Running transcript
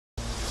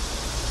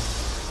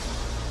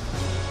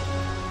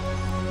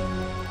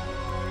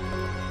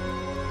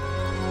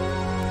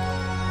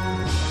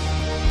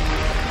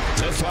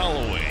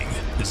following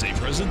is a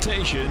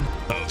presentation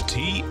of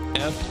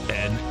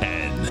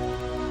TFNN.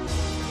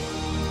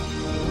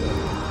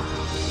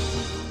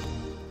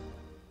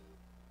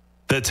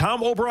 The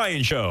Tom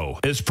O'Brien Show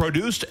is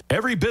produced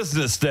every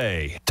business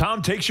day.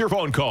 Tom takes your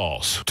phone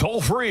calls toll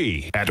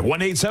free at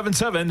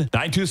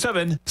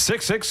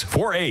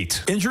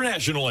 1-877-927-6648.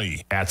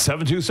 Internationally at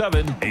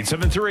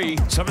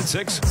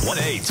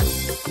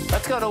 727-873-7618.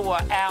 Let's go to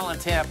Al in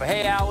Tampa.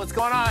 Hey, Al, what's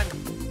going on?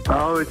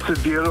 Oh, it's a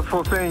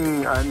beautiful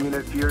thing. I mean,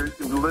 if your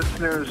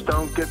listeners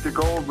don't get the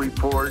gold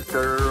report,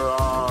 they're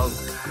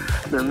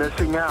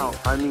missing out.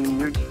 I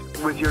mean,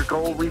 with your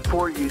gold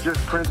report, you just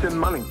printing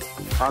money.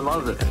 I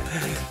love it.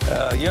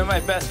 You're my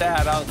best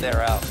ad out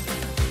there, Al.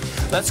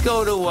 Let's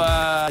go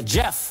to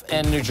Jeff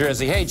in New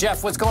Jersey. Hey,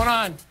 Jeff, what's going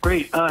on?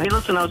 Great. Hey,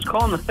 listen, I was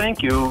calling to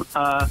thank you.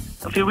 A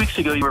few weeks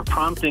ago, you were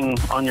prompting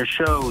on your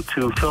show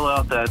to fill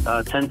out that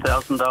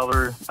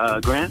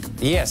 $10,000 grant.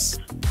 Yes.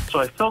 So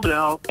I filled it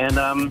out, and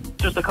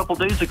just a couple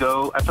days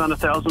ago, I found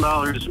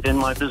 $1,000 in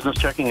my business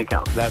checking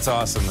account. That's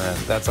awesome, man.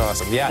 That's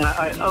awesome. Yeah. And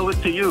I owe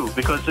it to you,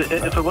 because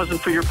if it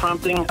wasn't for your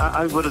prompting,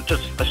 I would have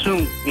just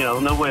assumed,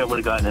 no way I would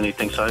have gotten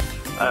anything. So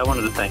I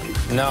wanted to thank you.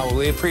 No,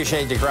 we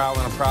appreciate you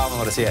growling a problem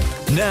with us here.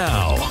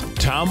 Now,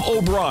 Tom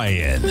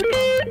O'Brien.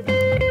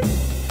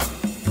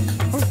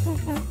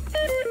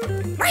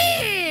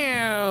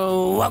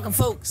 Welcome,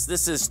 folks.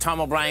 This is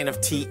Tom O'Brien of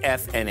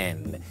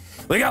TFNN.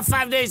 We go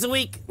 5 days a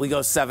week. We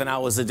go 7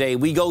 hours a day.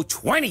 We go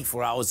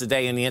 24 hours a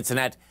day on the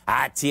internet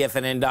at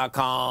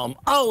TFNN.com.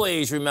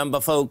 Always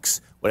remember, folks,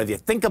 whatever you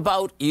think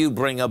about, you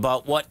bring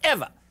about.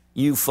 Whatever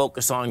you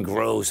focus on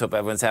grows. Hope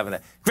everyone's having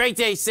a great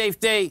day, safe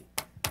day.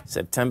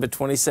 September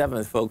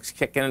 27th, folks,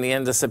 kicking in the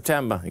end of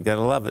September. You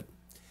gotta love it.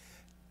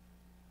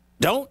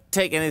 Don't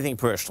take anything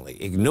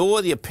personally.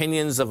 Ignore the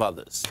opinions of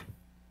others.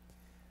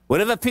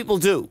 Whatever people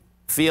do,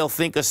 feel,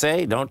 think, or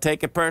say, don't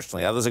take it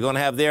personally. Others are going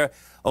to have their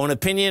own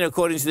opinion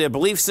according to their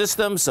belief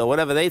system, so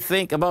whatever they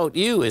think about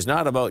you is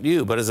not about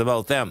you, but is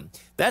about them.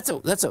 That's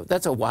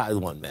a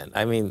wild one, man.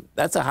 I mean,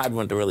 that's a hard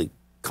one to really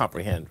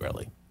comprehend,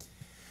 really.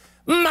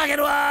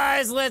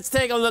 Market-wise, let's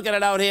take a look at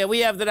it out here. We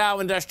have the Dow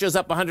Industrials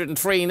up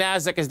 103.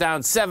 NASDAQ is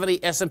down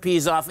 70. S&P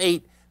is off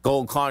 8.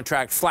 Gold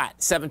contract flat,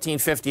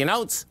 $17.50 an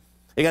ounce.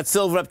 You got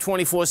silver up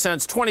 24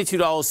 cents,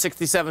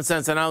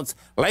 $22.67 an ounce.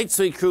 Light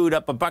sweet crude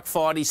up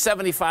 $1.40,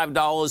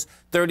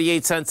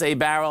 $75.38 a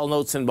barrel.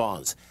 Notes and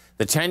bonds.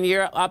 The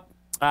 10-year up,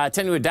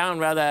 10-year down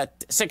rather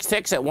 6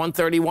 ticks at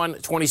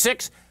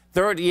 131.26.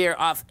 Third year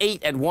off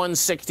 8 at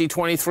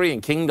 160.23.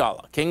 And King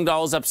Dollar. King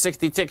Dollar's up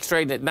 60 ticks,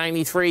 trading at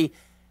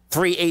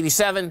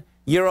 93.387.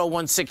 Euro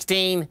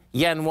 116,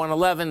 yen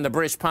 111, the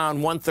British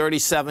pound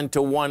 137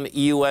 to 1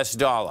 US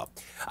dollar.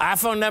 Our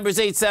phone number is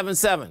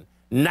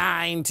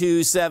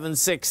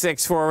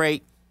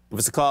 877-927-6648. Give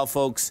us a call,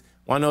 folks.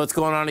 Want to know what's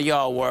going on in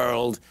your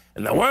world.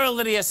 In the world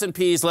of the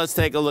S&Ps, let's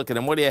take a look at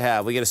them. What do you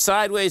have? We get a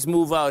sideways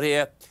move out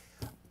here.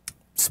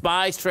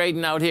 SPY's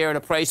trading out here at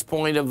a price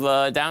point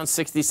of down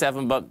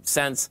 67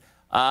 cents.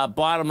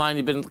 Bottom line,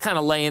 you've been kind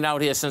of laying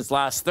out here since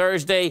last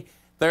Thursday.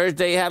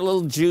 Thursday had a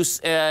little juice,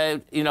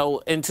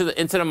 into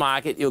the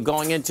market. You're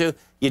going into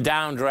your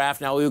downdraft.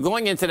 Now, we were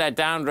going into that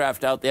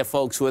downdraft out there,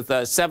 folks, with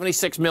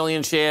 76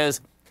 million shares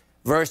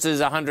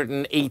versus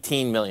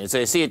 118 million. So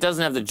you see, it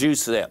doesn't have the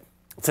juice there.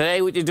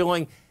 Today, what you're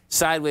doing,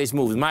 sideways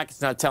move. The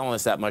market's not telling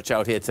us that much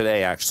out here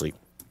today, actually.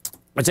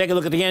 Let's take a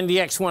look at the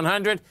NDX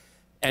 100.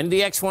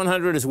 NDX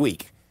 100 is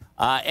weak.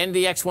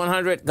 NDX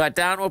 100 got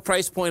down to a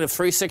price point of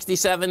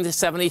 367 to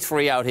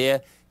 73 out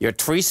here. You're at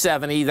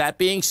 370. That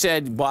being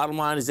said, bottom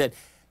line is that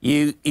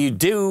you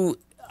do,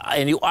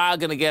 and you are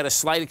going to get a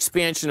slight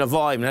expansion of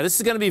volume. Now, this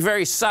is going to be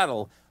very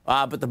subtle,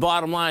 but the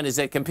bottom line is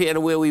that compared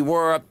to where we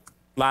were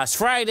last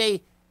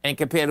Friday and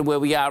compared to where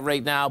we are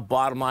right now,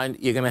 bottom line,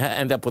 you're going to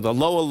end up with a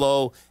lower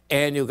low,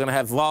 and you're going to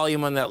have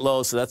volume on that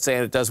low, so that's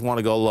saying it doesn't want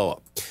to go lower.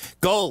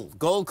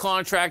 Gold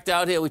contract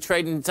out here. We're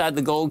trading inside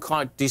the gold,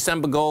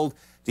 December gold.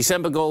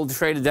 December gold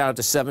traded down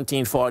to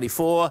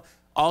 1744.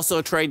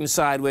 Also trading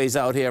sideways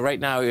out here. Right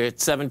now, you're at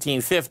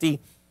 1750.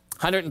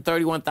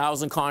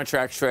 131,000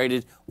 contracts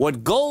traded.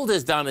 What gold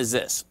has done is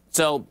this.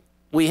 So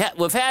we've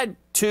had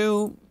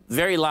two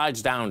very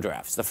large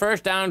downdrafts. The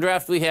first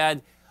downdraft we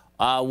had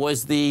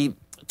was the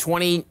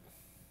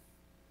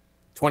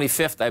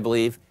 25th, I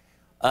believe.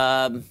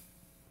 25th?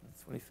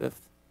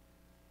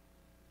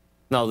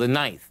 No, the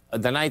 9th.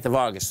 The 9th of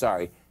August,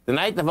 sorry. The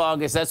 9th of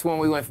August, that's when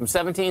we went from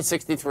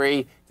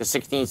 1763 to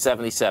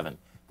 1677.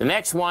 The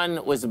next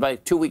one was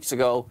about 2 weeks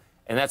ago,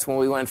 and that's when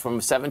we went from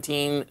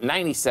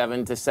 1797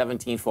 to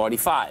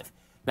 1745.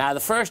 Now, the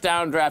first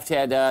downdraft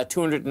had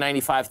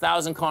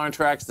 295,000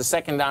 contracts. The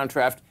second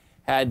downdraft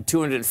had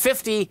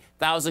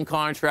 250,000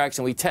 contracts,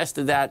 and we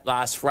tested that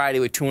last Friday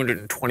with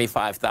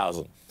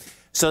 225,000.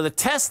 So the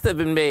tests have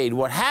been made.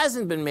 What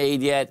hasn't been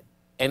made yet,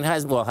 and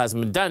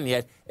hasn't been done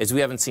yet, is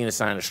we haven't seen a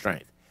sign of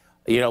strength.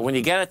 You know, when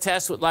you get a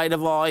test with lighter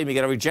volume, you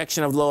get a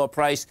rejection of lower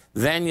price,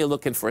 then you're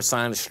looking for a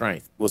sign of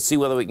strength. We'll see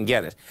whether we can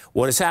get it.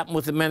 What has happened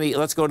with many,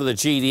 let's go to the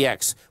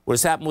GDX. What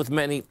has happened with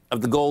many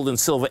of the gold and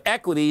silver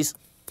equities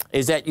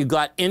is that you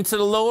got into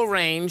the lower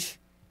range,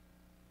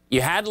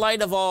 You had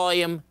lighter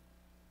volume.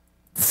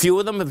 Few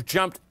of them have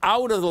jumped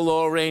out of the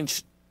lower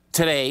range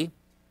today.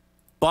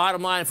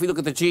 Bottom line, if we look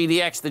at the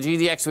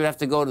GDX would have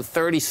to go to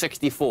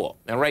 30.64.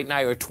 And right now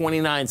you're at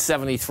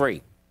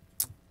 29.73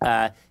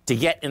 to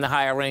get in the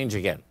higher range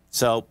again.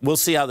 So we'll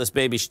see how this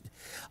baby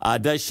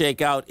does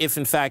shake out, if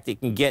in fact it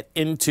can get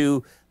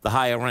into the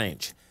higher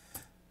range.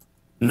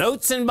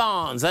 Notes and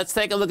bonds. Let's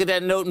take a look at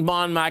that note and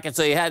bond market.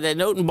 So you had that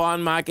note and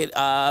bond market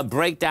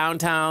break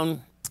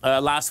downtown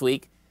last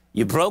week.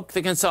 You broke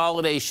the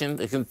consolidation.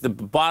 The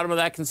bottom of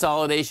that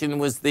consolidation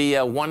was the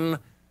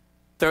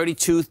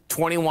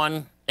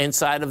 132.21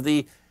 inside of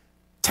the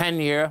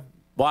 10-year.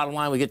 Bottom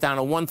line, we get down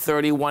to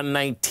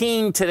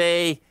 130.119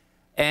 today.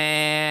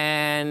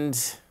 And,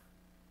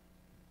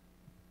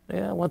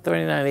 yeah,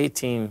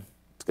 139.18.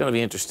 It's going to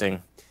be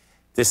interesting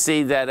to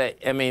see that.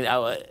 I mean,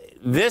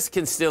 this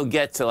can still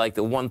get to like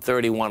the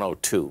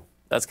 130.102.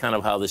 That's kind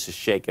of how this is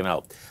shaking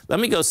out. Let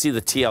me go see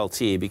the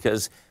TLT,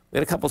 because we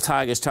had a couple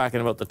targets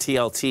talking about the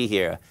TLT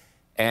here.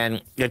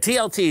 And the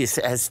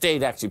TLT has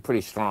stayed actually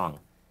pretty strong.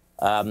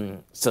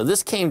 So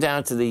this came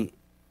down to the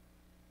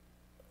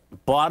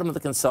bottom of the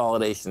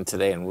consolidation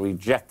today and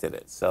rejected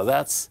it. So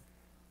that's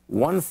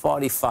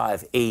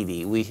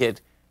 145.80. We hit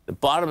the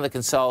bottom of the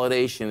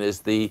consolidation is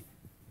the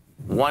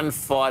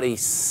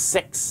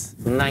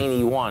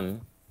 146.91.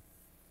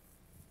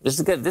 This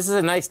is good. This is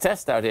a nice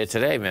test out here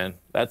today, man.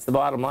 That's the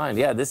bottom line.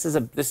 Yeah, this is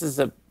a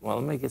well,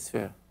 let me get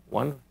fair.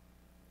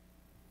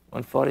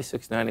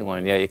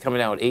 146.91. Yeah, you're coming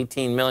down with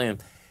 18 million.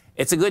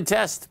 It's a good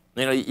test.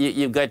 You know,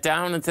 you got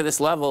down into this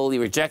level, you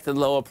rejected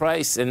lower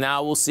price, and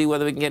now we'll see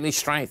whether we can get any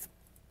strength.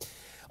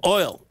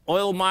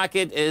 Oil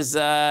market is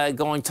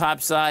going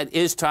topside,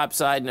 is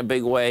topside in a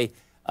big way.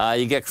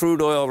 You get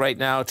crude oil right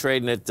now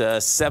trading at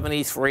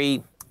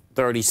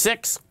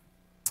 73.36.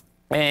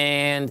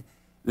 And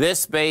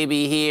this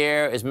baby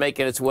here is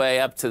making its way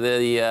up to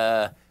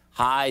the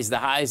highs. The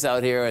highs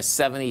out here are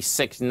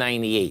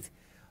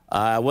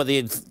 76.98. Whether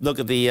you look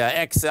at the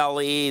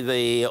XLE,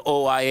 the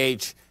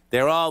OIH,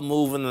 they're all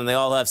moving and they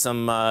all have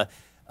some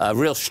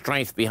real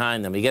strength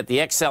behind them. You get the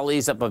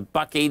XLEs up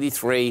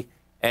 $1.83.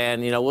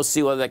 And, you know, we'll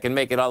see whether they can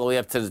make it all the way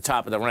up to the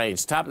top of the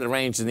range. Top of the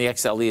range in the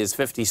XLE is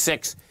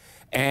 56.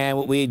 And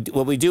what we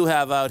do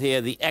have out here,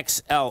 the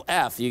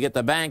XLF, you get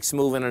the banks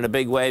moving in a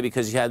big way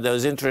because you had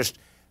those interest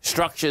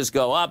structures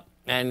go up.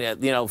 And,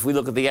 you know, if we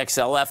look at the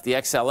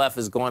XLF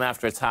is going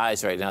after its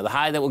highs right now. The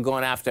high that we're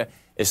going after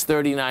is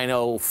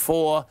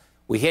 39.04.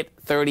 We hit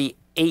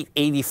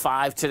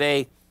 38.85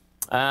 today.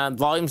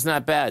 Volume's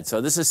not bad.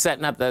 So this is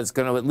setting up that it's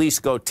going to at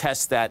least go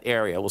test that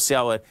area. We'll see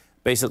how it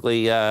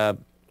basically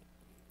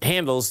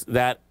handles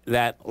that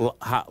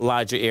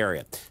larger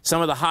area.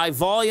 Some of the high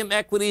volume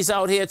equities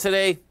out here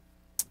today.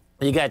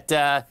 You got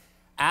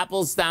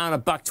Apple's down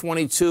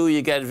 $1.22.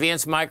 You got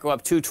Advanced Micro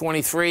up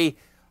 $2.23.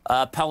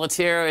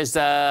 Palantir is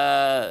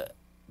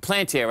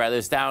Plantier rather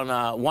is down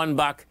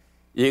 $1.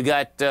 You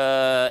got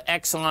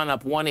Exxon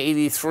up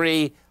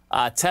 $1.83.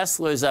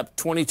 Tesla is up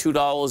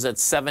 $22 at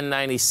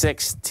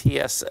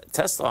 $7.96.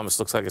 Tesla almost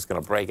looks like it's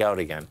going to break out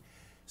again.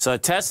 So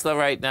Tesla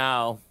right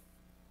now.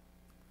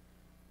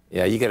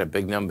 Yeah, you get a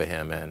big number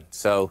here, man.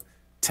 So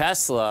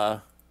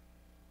Tesla,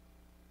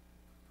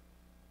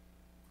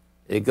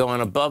 you're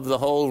going above the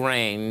whole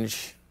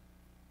range,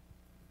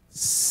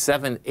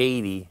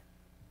 780.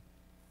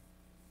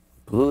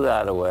 Blew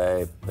that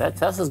away. That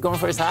Tesla's going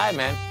for its high,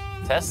 man.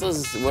 We're at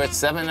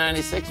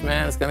 796,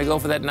 man. It's going to go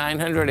for that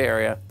 900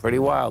 area. Pretty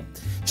wild.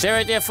 Stay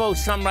right there,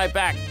 folks. Come right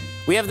back.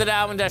 We have the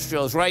Dow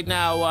Industrials right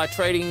now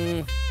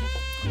trading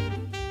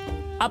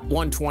up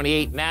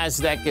 128.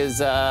 NASDAQ is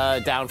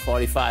down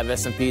 45.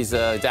 S&P's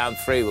down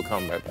 3. We'll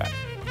come right back.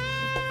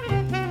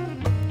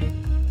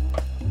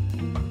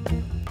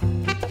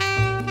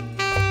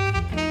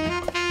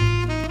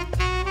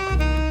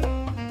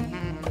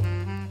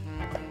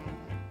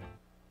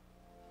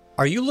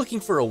 Are you looking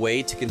for a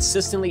way to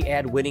consistently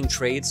add winning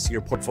trades to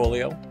your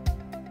portfolio?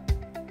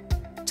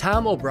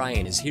 Tom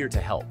O'Brien is here to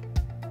help.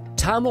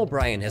 Tom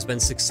O'Brien has been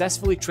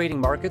successfully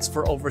trading markets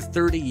for over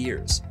 30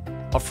 years.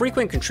 A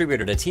frequent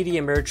contributor to TD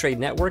Ameritrade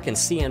Network and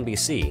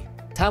CNBC,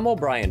 Tom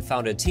O'Brien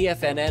founded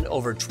TFNN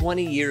over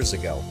 20 years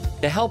ago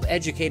to help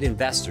educate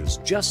investors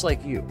just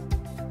like you.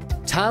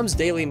 Tom's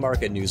daily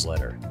market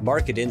newsletter,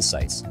 Market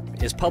Insights,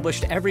 is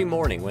published every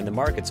morning when the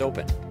markets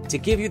open to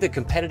give you the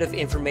competitive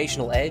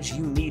informational edge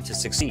you need to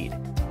succeed.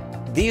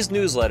 These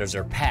newsletters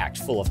are packed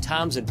full of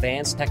Tom's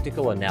advanced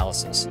technical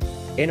analysis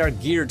and are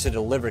geared to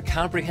deliver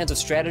comprehensive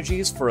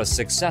strategies for a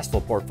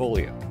successful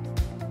portfolio.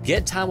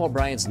 Get Tom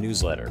O'Brien's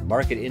newsletter,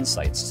 Market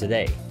Insights,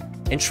 today,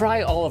 and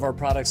try all of our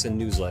products and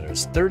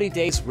newsletters 30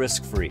 days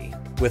risk-free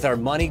with our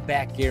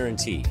money-back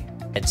guarantee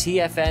at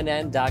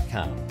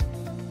TFNN.com.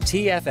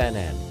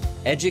 TFNN,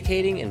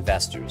 educating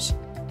investors.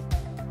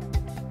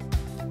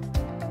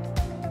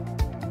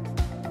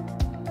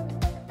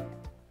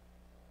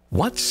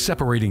 What's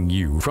separating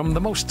you from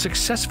the most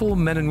successful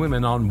men and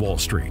women on Wall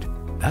Street?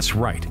 That's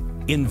right,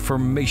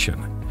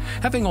 information.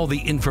 Having all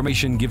the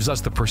information gives us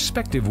the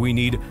perspective we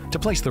need to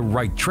place the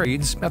right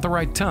trades at the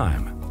right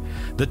time.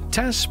 The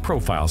TAS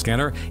Profile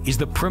Scanner is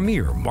the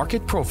premier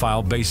market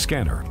profile-based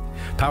scanner.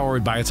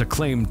 Powered by its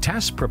acclaimed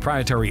TAS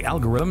proprietary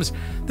algorithms,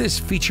 this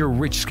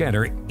feature-rich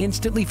scanner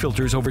instantly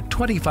filters over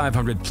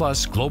 2,500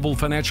 plus global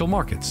financial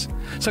markets,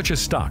 such as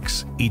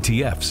stocks,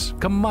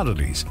 ETFs,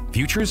 commodities,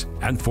 futures,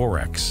 and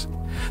Forex.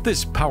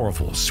 This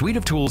powerful suite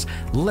of tools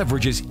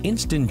leverages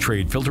instant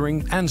trade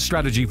filtering and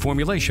strategy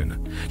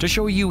formulation to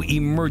show you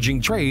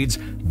emerging trades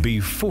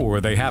before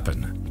they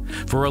happen.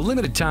 For a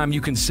limited time,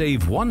 you can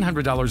save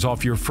 $100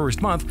 off your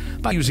first month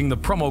by using the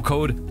promo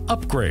code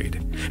UPGRADE,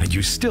 and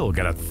you still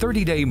get a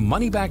 30-day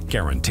money-back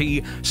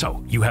guarantee,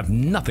 so you have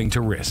nothing to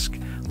risk.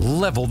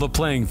 Level the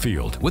playing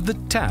field with the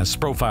TAS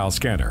Profile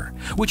Scanner,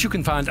 which you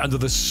can find under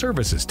the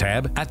Services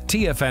tab at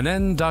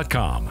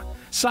TFNN.com.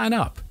 Sign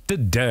up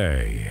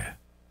today.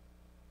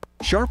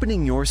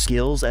 Sharpening your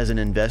skills as an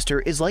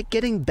investor is like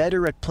getting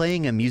better at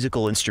playing a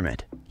musical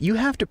instrument. You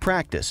have to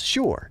practice,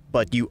 sure,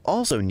 but you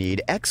also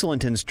need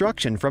excellent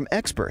instruction from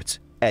experts.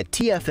 At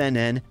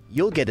TFNN,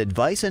 you'll get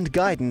advice and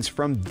guidance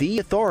from the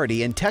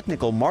authority in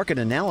technical market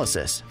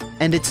analysis.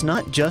 And it's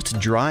not just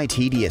dry,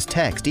 tedious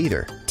text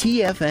either.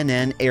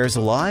 TFNN airs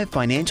live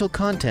financial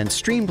content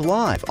streamed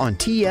live on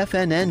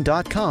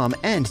TFNN.com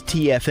and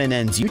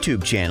TFNN's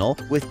YouTube channel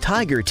with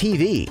Tiger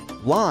TV,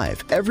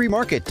 live every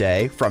market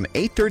day from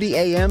 8:30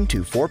 a.m.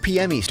 to 4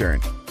 p.m. Eastern.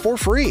 For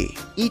free.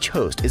 Each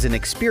host is an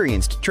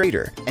experienced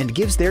trader and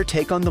gives their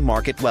take on the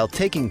market while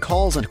taking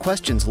calls and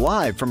questions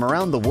live from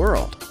around the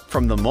world.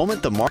 From the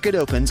moment the market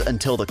opens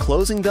until the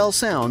closing bell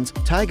sounds,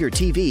 Tiger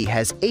TV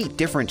has 8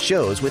 different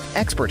shows with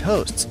expert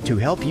hosts to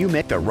help you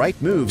make the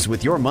right moves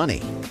with your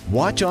money.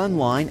 Watch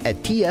online at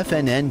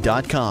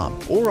TFNN.com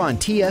or on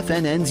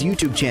TFNN's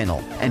YouTube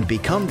channel and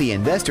become the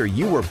investor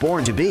you were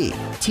born to be.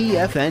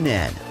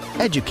 TFNN,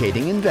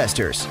 educating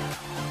investors.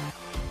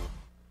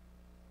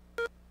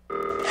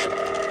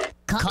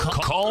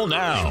 Call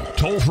now,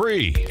 toll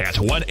free at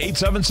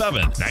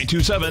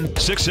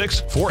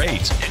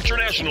 1-877-927-6648.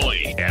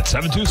 Internationally at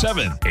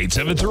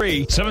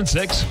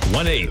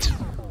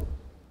 727-873-7618.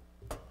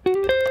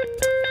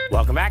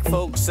 Welcome back,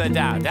 folks.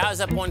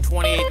 Dow's up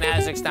 128,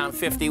 Nasdaq's down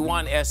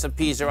 51,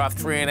 S&Ps are off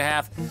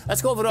 3.5.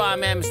 Let's go over to our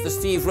man, Mr.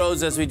 Steve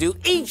Rhodes, as we do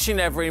each and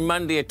every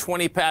Monday at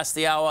 20 past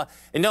the hour.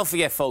 And don't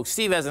forget, folks,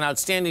 Steve has an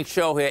outstanding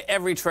show here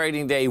every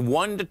trading day,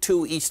 1 to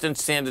 2 Eastern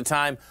Standard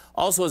Time.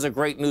 Also has a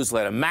great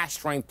newsletter,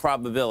 Mastering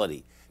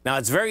Probability. Now,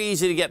 it's very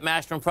easy to get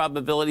Mastering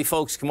Probability,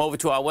 folks. Come over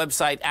to our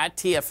website at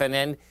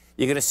TFNN.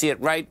 You're going to see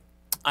it right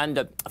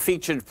under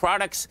Featured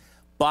Products.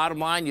 Bottom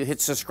line, you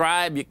hit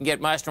subscribe. You can get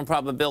Mastering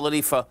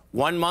Probability for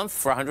 1 month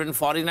for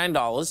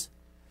 $149.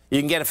 You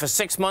can get it for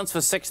 6 months for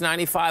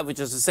 $695, which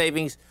is a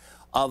savings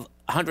of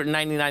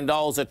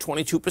 $199 at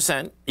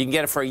 22%. You can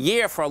get it for a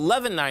year for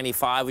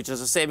 $1195, which is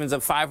a savings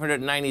of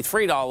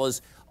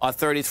 $593 or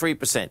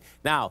 33%.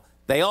 Now,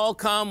 they all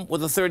come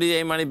with a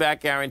 30-day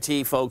money-back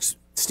guarantee, folks.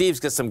 Steve's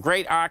got some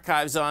great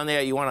archives on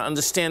there. You want to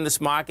understand this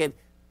market.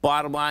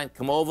 Bottom line,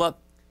 come over,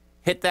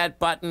 hit that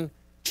button.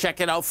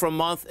 Check it out for a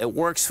month. It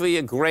works for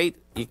you, great.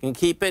 You can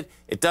keep it.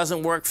 It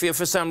doesn't work for you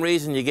for some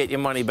reason, you get your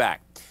money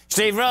back.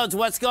 Steve Rhodes,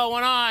 what's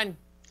going on?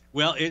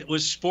 Well, it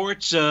was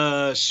sports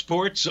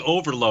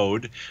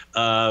overload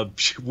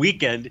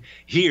weekend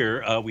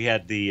here. We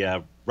had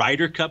the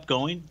Ryder Cup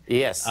going.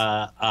 Yes.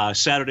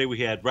 Saturday we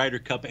had Ryder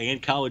Cup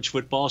and college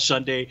football.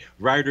 Sunday,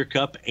 Ryder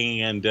Cup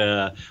and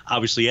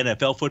obviously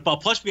NFL football.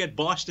 Plus we had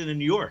Boston and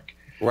New York.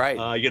 Right.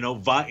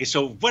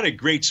 So what a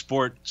great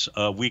sports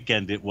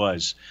weekend it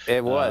was.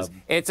 It was.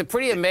 It's a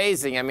pretty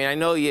amazing. I mean, I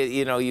know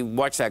you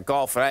watch that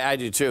golf, and I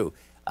do too.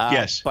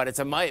 Yes. But it's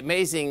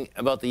amazing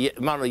about the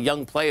amount of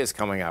young players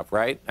coming up,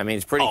 right? I mean,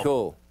 it's pretty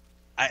cool.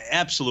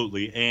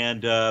 Absolutely,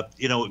 and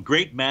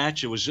great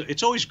match.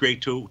 It's always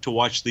great to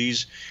watch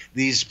these.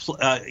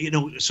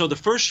 So the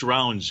first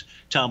rounds,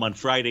 Tom, on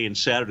Friday and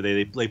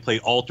Saturday they play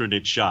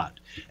alternate shot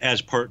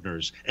as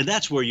partners, and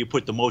that's where you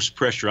put the most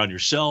pressure on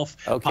yourself,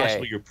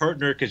 possibly your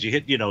partner, because you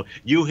hit.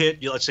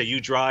 Let's say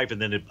you drive,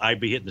 and then I'd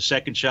be hitting the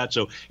second shot.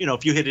 So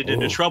if you hit it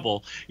into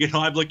trouble,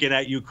 I'm looking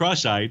at you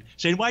cross-eyed,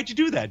 saying, "Why'd you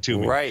do that to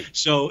me?" Right.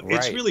 So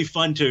it's really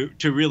fun to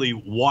really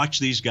watch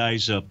these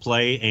guys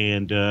play,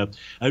 and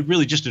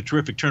really just a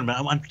terrific tournament.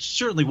 I'm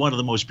certainly one of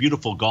the most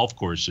beautiful golf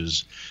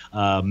courses,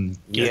 in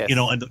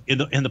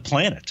the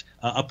planet,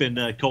 up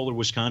in Kohler,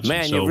 Wisconsin.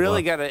 Man, you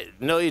really got to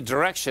know your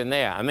direction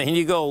there. I mean,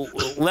 you go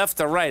left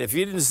to right. If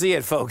you didn't see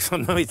it, folks,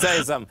 let me tell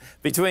you something.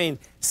 Between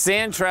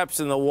sand traps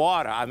and the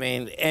water, I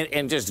mean,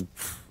 and just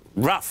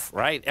rough,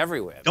 right,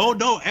 everywhere. Oh,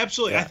 no,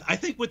 absolutely. Yeah. I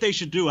think what they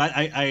should do,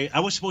 I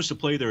was supposed to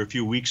play there a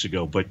few weeks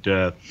ago, but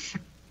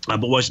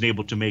wasn't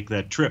able to make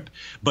that trip.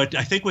 But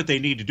I think what they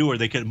need to do, or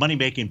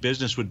money-making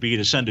business would be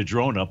to send a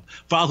drone up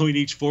following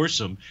each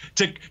foursome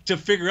to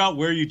figure out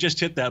where you just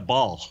hit that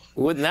ball.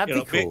 Wouldn't that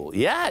be cool?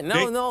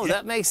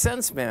 That makes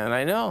sense, man.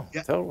 I know.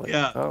 Yeah, totally.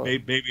 Yeah,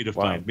 totally. Maybe to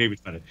find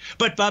it.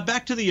 But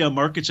back to the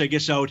markets, I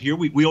guess, out here.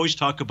 We always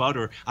talk about,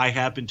 or I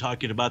have been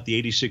talking about, the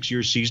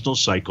 86-year seasonal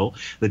cycle.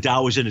 The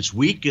Dow is in its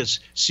weakest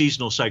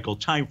seasonal cycle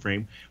time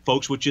frame,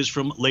 folks, which is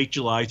from late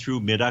July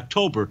through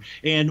mid-October.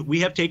 And we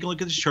have taken a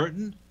look at this chart,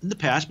 and in the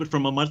past, but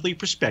from a monthly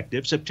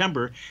perspective,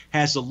 September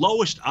has the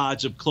lowest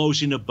odds of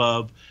closing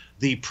above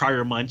the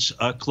prior month's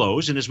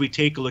close. And as we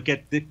take a look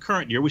at the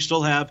current year, we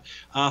still have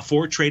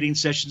 4 trading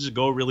sessions to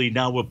go. Really,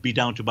 now we'll be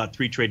down to about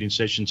 3 trading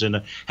sessions in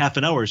a half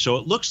an hour. So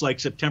it looks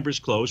like September's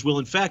close will,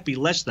 in fact, be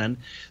less than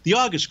the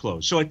August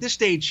close. So at this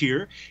stage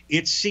here,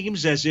 it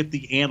seems as if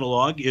the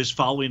analog is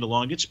following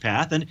along its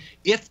path. And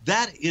if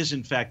that is,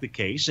 in fact, the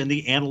case and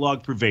the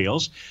analog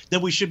prevails,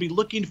 then we should be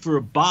looking for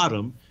a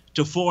bottom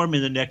to form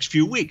in the next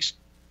few weeks.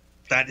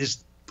 That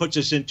puts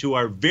us into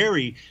our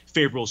very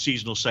favorable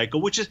seasonal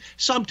cycle, which is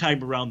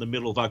sometime around the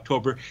middle of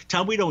October.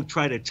 Tom, we don't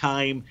try to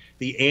time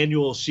the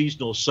annual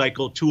seasonal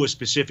cycle to a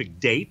specific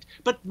date,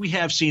 but we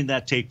have seen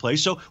that take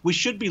place. So we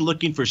should be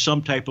looking for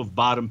some type of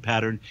bottom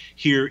pattern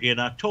here in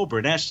October.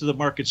 And as to the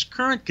market's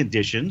current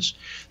conditions,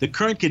 the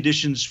current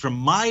conditions from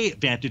my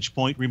vantage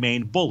point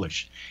remain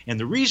bullish. And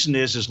the reason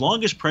is, as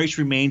long as price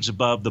remains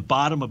above the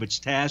bottom of its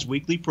TAS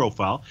weekly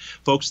profile,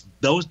 folks,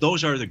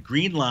 those are the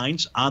green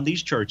lines on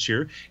these charts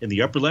here. In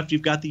the upper left,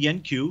 you've got the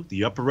NQ.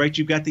 The upper right,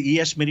 you've got the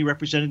ES Mini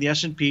representing the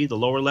S&P, the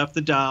lower left,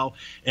 the Dow,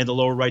 and the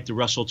lower right, the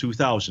Russell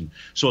 2000.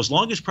 So as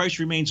long as price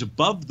remains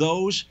above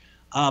those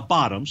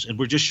bottoms, and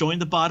we're just showing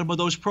the bottom of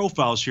those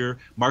profiles here,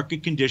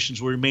 market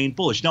conditions will remain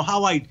bullish. Now,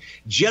 how I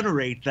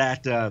generate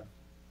that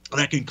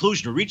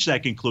conclusion, or reach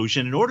that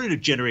conclusion, in order to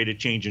generate a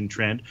change in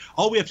trend,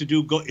 all we have to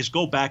do is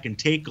go back and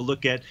take a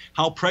look at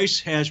how price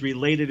has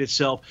related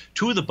itself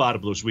to the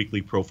bottom of those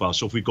weekly profiles.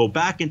 So if we go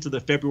back into the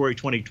February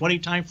 2020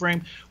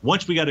 timeframe,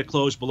 once we got to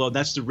close below,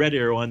 that's the red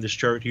arrow on this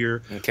chart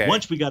here. Okay.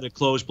 Once we got to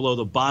close below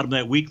the bottom of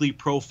that weekly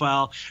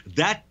profile,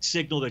 that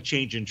signaled a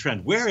change in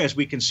trend. Whereas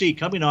we can see,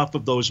 coming off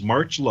of those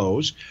March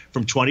lows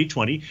from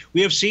 2020,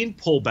 we have seen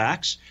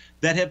pullbacks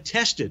that have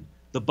tested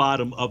the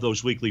bottom of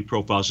those weekly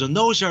profiles. And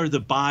those are the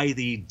buy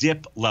the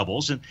dip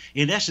levels. And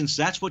in essence,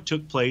 that's what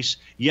took place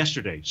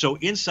yesterday. So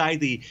inside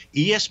the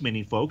ES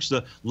Mini, folks,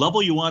 the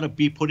level you want to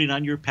be putting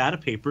on your pad of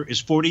paper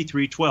is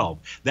 43.12.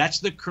 That's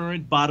the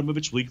current bottom of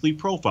its weekly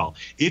profile.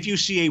 If you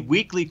see a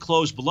weekly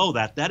close below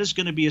that, that is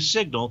going to be a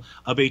signal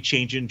of a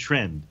change in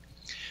trend.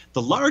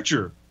 The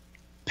larger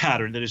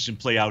pattern that is in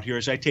play out here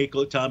as I take a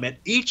look, Tom, at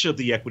each of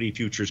the equity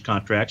futures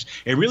contracts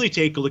and really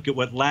take a look at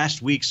what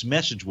last week's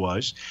message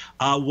was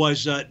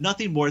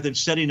nothing more than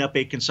setting up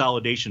a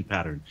consolidation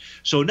pattern.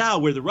 So now,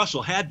 where the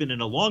Russell had been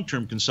in a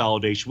long-term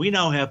consolidation, we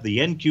now have the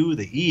NQ,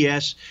 the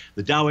ES,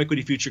 the Dow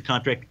equity future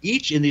contract,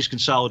 each in these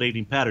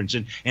consolidating patterns.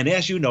 And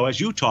as you know, as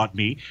you taught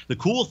me, the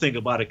cool thing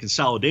about a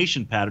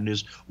consolidation pattern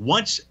is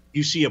once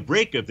you see a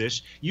break of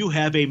this, you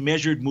have a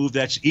measured move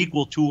that's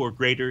equal to or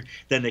greater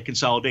than the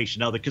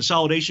consolidation. Now, the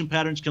consolidation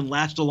patterns can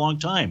last a long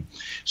time.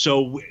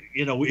 So,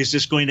 is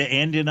this going to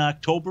end in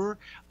October?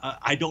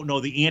 I don't know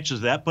the answer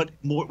to that, but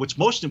what's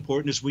most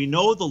important is we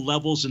know the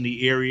levels and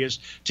the areas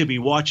to be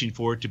watching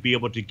for to be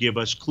able to give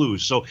us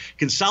clues. So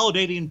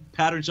consolidating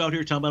patterns out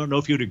here, Tom, I don't know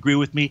if you'd agree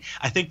with me.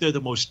 I think they're the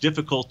most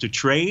difficult to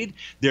trade.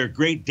 They're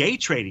great day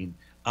trading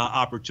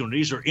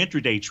opportunities or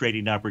intraday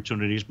trading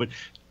opportunities, but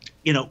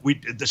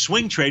the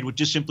swing trade would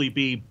just simply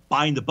be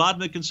buying the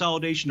bottom of the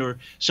consolidation or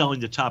selling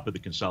the top of the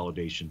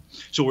consolidation.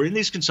 So we're in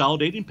these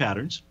consolidating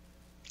patterns.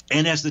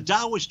 And as the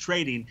Dow was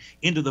trading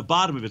into the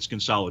bottom of its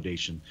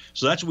consolidation,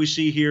 so that's what we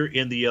see here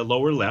in the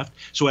lower left.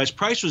 So as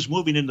price was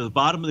moving into the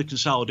bottom of the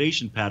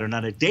consolidation pattern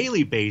on a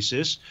daily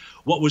basis,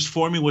 what was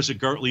forming was a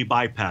Gartley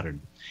buy pattern.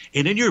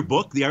 And in your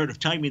book, The Art of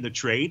Timing the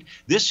Trade,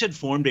 this had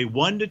formed a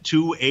 1 to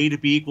 2 A to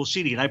B equals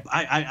CD. And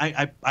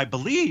I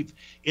believe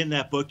in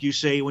that book you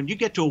say when you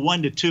get to a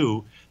 1 to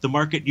 2, the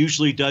market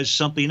usually does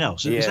something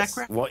else. Yes. Is that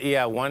correct? Well,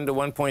 yeah, 1 to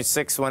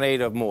 1.618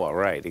 or more.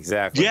 Right,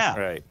 exactly. Yeah.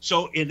 Right.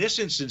 So in this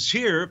instance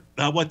here,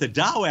 what the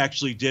Dow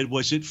actually did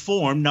was it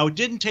formed. Now, it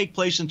didn't take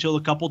place until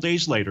a couple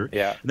days later.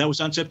 Yeah. And that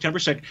was on September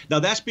 2nd. Now,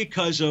 that's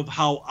because of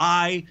how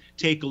I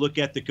take a look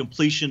at the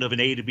completion of an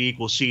A to B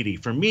equals CD.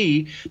 For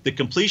me, the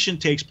completion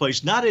takes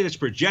place not in its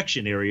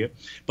projection area,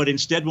 but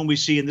instead when we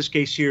see, in this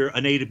case here,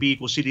 an A to B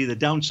equals CD, the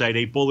downside,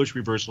 a bullish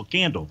reversal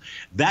candle.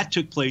 That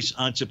took place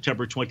on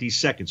September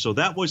 22nd. So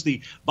that was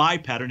the buy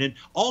pattern. And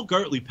all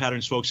Gartley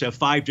patterns, folks, have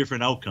 5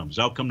 different outcomes.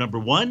 Outcome number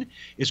 1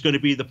 is going to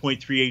be the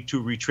 0.382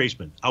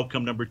 retracement.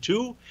 Outcome number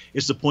 2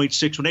 is the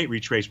 0.618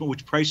 retracement,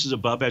 which price is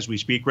above as we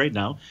speak right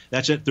now.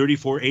 That's at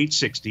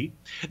 34,860.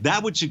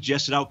 That would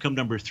suggest that outcome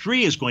number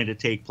 3 is going to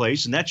take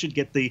place, and that should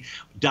get the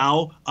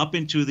Dow up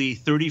into the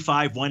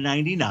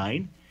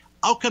 35,199.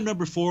 Outcome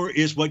number 4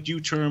 is what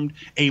you termed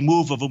a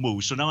move of a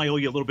move. So now I owe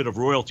you a little bit of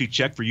royalty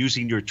check for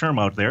using your term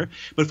out there.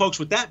 But folks,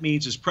 what that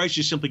means is price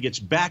just simply gets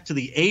back to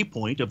the A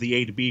point of the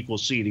A to B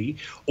equals CD,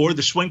 or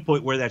the swing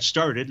point where that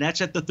started, and that's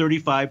at the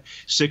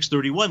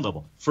 35,631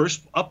 level.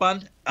 First up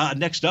on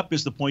next up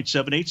is the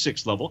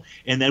 0.786 level,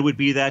 and that would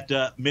be that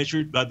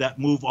that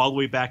move all the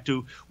way back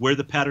to where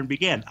the pattern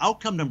began.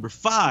 Outcome number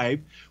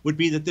 5 would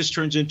be that this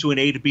turns into an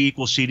A to B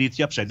equals CD to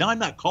the upside. Now, I'm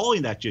not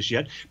calling that just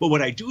yet, but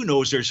what I do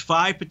know is there's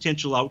 5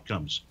 potential outcomes.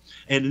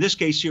 And in this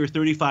case here,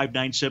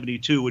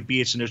 35,972 would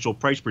be its initial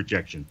price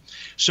projection.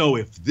 So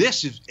if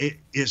this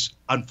is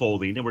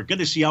unfolding, and we're going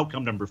to see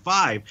outcome number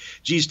 5,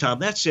 geez, Tom,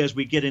 that says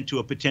we get into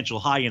a potential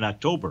high in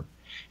October.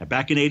 And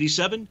back in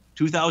 87,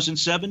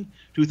 2007,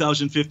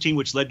 2015,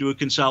 which led to a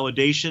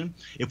consolidation,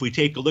 if we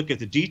take a look at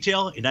the detail,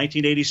 in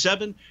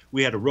 1987,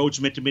 we had a Rhodes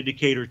Momentum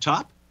Indicator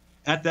top.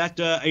 At that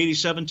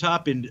 87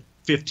 top in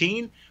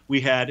 15,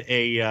 we had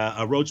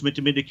a Rhodes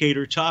Momentum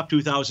Indicator top.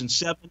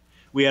 2007,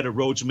 we had a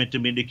Rhodes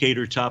Momentum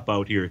Indicator top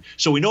out here.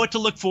 So we know what to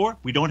look for.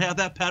 We don't have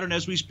that pattern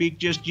as we speak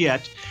just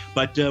yet,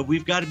 but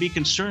we've got to be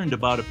concerned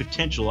about a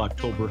potential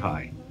October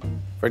high.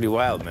 Pretty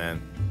wild,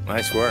 man.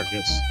 Nice work.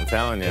 Yes. I'm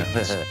telling you.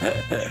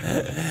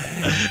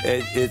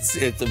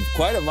 It's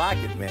quite a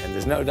market, man.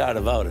 There's no doubt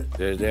about it.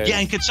 Yeah,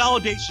 and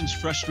consolidations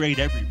frustrate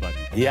everybody.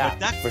 Yeah,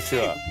 for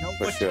sure.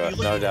 For sure.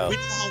 No doubt.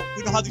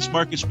 We know how these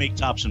markets make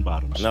tops and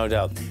bottoms. No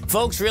doubt.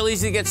 Folks, real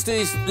easy to get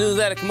to do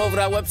that. Come over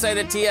to our website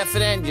at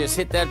TFNN. Just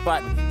hit that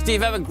button.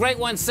 Steve, have a great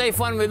one, safe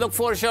one. We look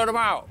forward to the show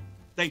tomorrow.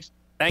 Thanks.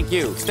 Thank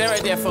you. Stay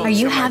right there, folks. Are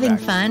you having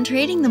fun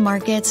trading the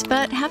markets,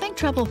 but having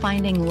trouble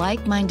finding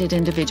like-minded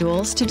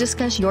individuals to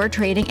discuss your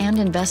trading and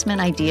investment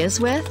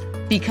ideas with?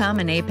 Become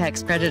an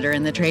apex predator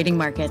in the trading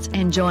markets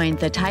and join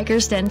the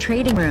Tiger's Den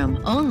Trading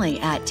Room only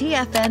at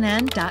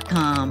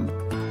TFNN.com.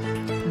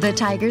 The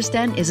Tiger's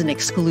Den is an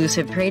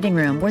exclusive trading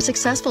room where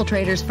successful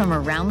traders from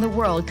around the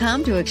world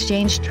come to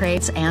exchange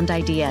trades and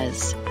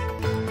ideas.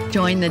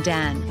 Join the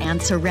den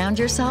and surround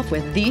yourself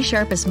with the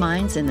sharpest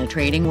minds in the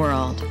trading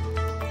world.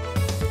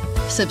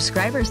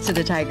 Subscribers to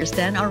the Tiger's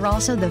Den are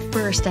also the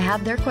first to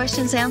have their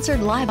questions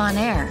answered live on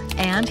air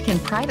and can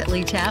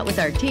privately chat with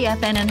our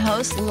TFNN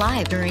hosts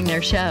live during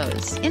their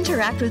shows.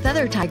 Interact with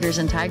other Tigers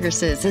and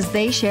Tigresses as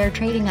they share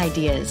trading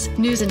ideas,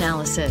 news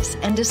analysis,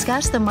 and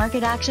discuss the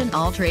market action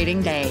all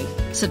trading day.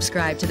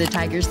 Subscribe to the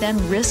Tiger's Den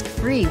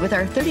risk-free with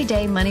our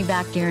 30-day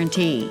money-back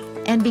guarantee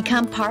and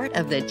become part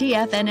of the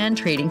TFNN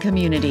trading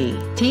community.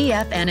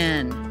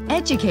 TFNN,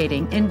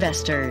 educating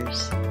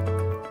investors.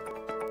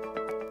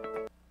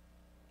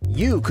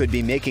 You could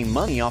be making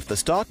money off the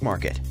stock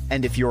market.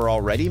 And if you're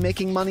already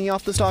making money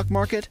off the stock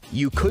market,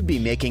 you could be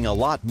making a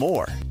lot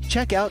more.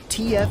 Check out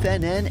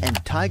TFNN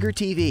and Tiger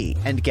TV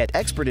and get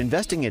expert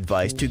investing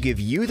advice to give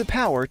you the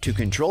power to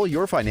control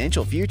your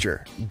financial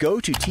future. Go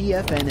to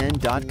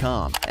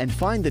TFNN.com and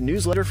find the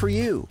newsletter for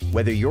you.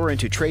 Whether you're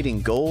into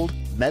trading gold,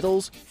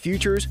 metals,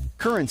 futures,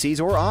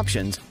 currencies, or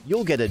options,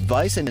 you'll get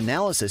advice and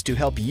analysis to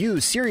help you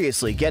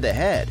seriously get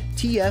ahead.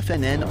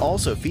 TFNN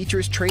also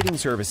features trading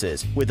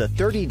services with a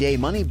 30-day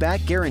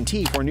money-back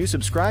guarantee for new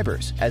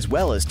subscribers, as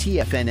well as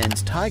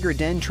TFNN's Tiger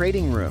Den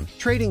Trading Room,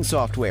 trading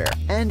software,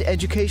 and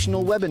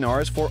educational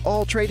webinars for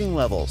all trading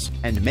levels.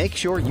 And make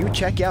sure you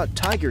check out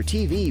Tiger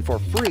TV for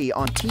free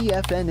on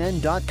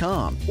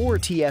TFNN.com or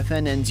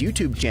TFNN's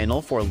YouTube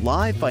channel for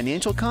live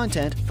financial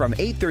content from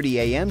 8:30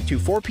 a.m. to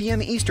 4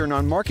 p.m. Eastern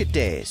on market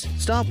days.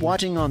 Stop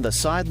watching on the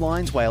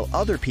sidelines while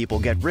other people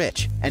get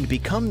rich and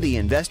become the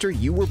investor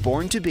you were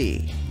born to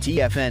be.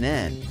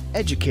 TFNN,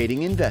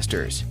 educating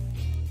investors.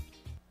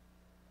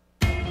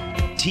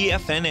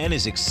 TFNN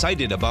is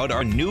excited about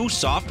our new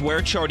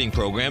software charting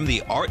program,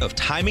 The Art of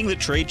Timing the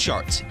Trade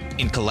Charts.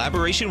 In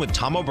collaboration with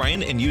Tom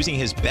O'Brien and using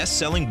his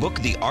best-selling book,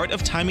 The Art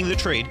of Timing the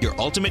Trade, Your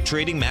Ultimate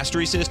Trading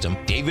Mastery System,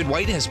 David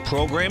White has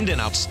programmed an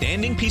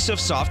outstanding piece of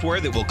software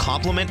that will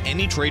complement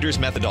any trader's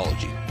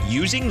methodology.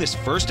 Using this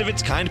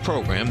first-of-its-kind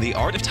program, The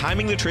Art of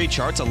Timing the Trade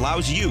Charts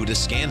allows you to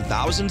scan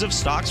thousands of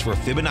stocks for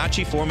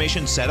Fibonacci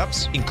formation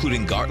setups,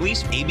 including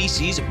Gartleys,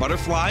 ABCs,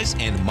 butterflies,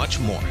 and much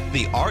more.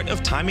 The Art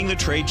of Timing the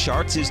Trade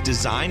Charts is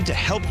designed to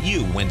help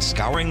you when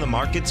scouring the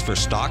markets for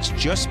stocks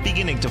just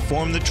beginning to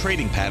form the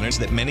trading patterns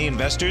that many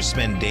investors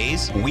spend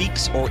days,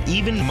 weeks, or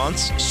even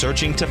months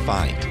searching to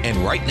find. And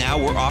right now,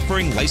 we're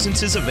offering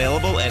licenses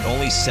available at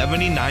only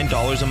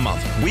 $79 a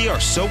month. We are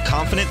so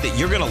confident that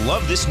you're going to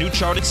love this new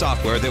charted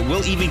software that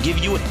will even give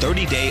you a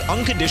 30-day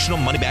unconditional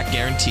money-back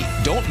guarantee.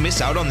 Don't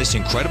miss out on this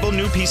incredible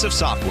new piece of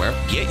software.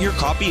 Get your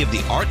copy of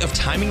The Art of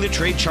Timing the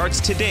Trade Charts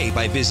today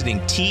by visiting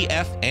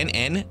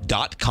TFNN.com.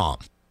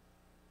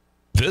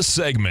 This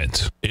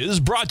segment is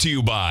brought to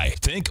you by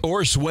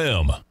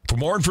Thinkorswim. For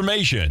more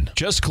information,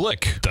 just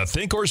click the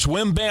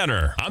Thinkorswim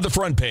banner on the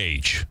front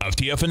page of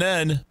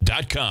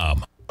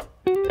TFNN.com.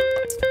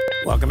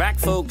 Welcome back,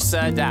 folks.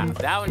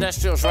 Dow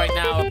Industrials right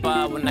now up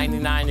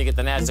 199. You get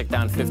the Nasdaq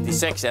down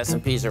 56.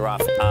 S&Ps are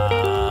off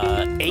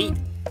 8.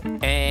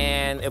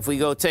 And if we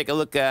go take a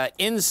look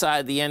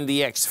inside the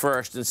NDX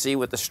first and see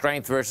what the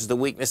strength versus the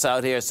weakness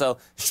out here. So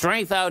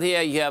strength out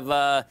here, you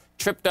have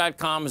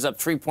Trip.com is up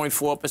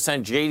 3.4%,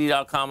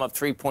 JD.com up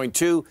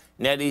 3.2%,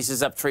 NetEase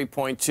is up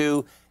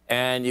 3.2%,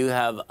 and you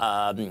have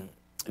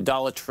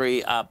Dollar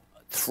Tree up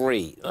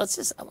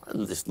 3%. I want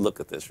to just look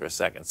at this for a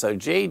second. So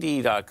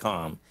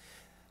JD.com,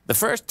 the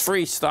first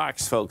 3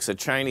 stocks, folks, are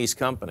Chinese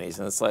companies,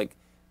 and it's like,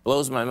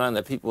 blows my mind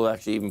that people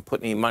actually even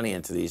put any money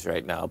into these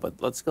right now. But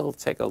let's go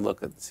take a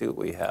look and see what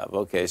we have.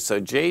 Okay, so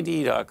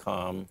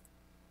JD.com,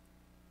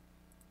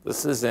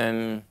 this is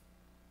in,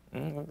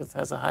 it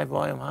has a high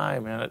volume high,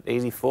 man, at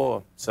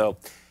 84. So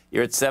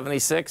You're at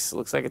 76.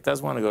 Looks like it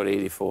does want to go to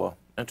 84.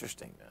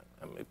 Interesting, man.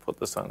 Let me put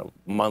this on a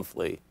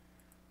monthly.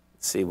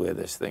 See where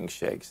this thing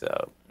shakes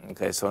out.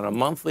 Okay, so on a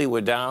monthly,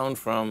 we're down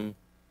from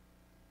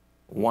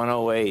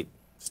 108.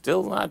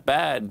 Still not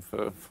bad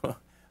for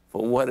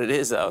what it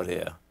is out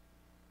here.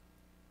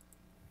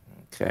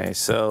 Okay,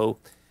 so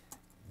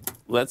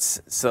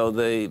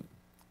the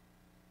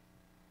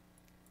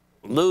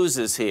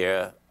losers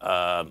here,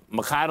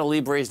 Mercado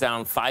Libre is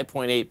down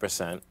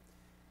 5.8%.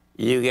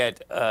 You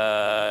get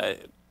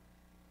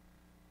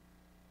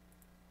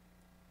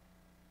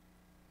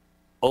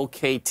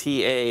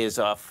OKTA is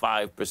off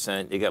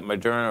 5%. You got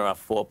Moderna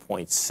off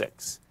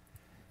 4.6%.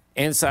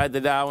 Inside the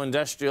Dow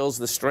Industrials,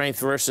 the strength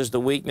versus the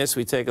weakness.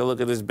 We take a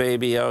look at this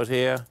baby out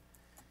here.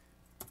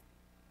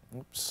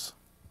 Oops.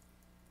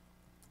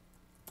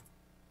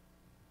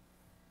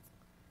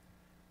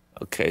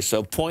 Okay,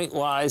 so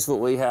point-wise,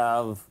 what we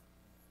have,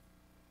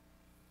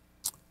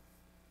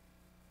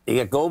 you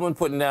got Goldman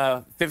putting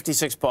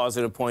 56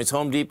 positive points,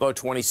 Home Depot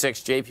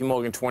 26, JP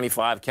Morgan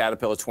 25,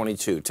 Caterpillar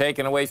 22.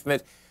 Taken away from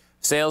it,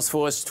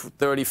 Salesforce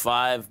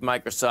 35,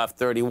 Microsoft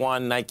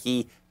 31,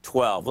 Nike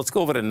 12. Let's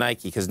go over to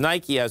Nike, because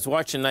Nike, I was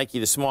watching Nike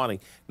this morning.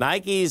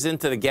 Nike's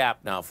into the gap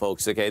now,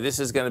 folks, okay? This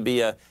is going to be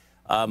a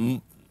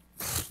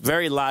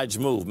very large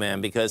move,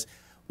 man, because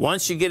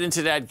once you get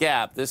into that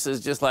gap, this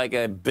is just like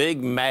a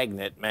big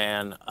magnet,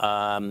 man.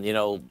 You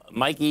know,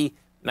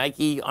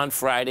 Nike on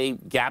Friday,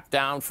 gap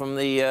down from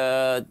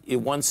the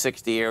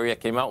 160 area,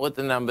 came out with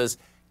the numbers,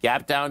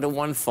 gap down to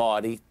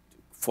 140,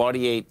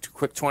 48,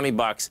 quick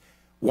 $20.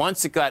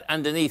 Once it got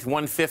underneath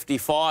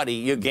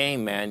 150.40, you're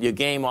game, man. You're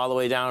game all the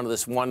way down to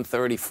this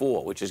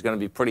 134, which is going to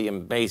be pretty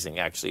amazing,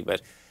 actually.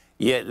 But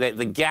yeah,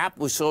 the gap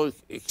was so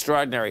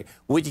extraordinary.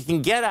 What you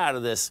can get out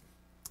of this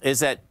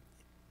is that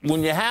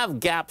when you have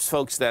gaps,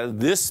 folks, that are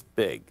this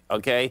big,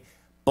 okay,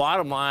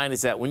 bottom line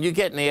is that when you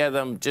get near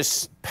them,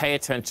 just pay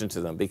attention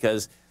to them,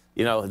 because,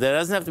 you know, there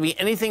doesn't have to be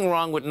anything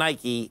wrong with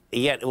Nike,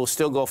 yet it will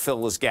still go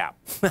fill this gap.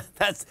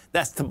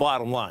 that's the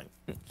bottom line.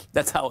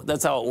 That's how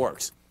it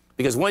works.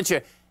 Because once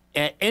you're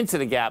into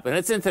the gap, and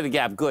it's into the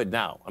gap good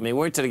now. I mean,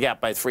 we're into the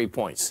gap by 3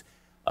 points.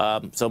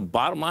 So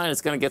bottom line,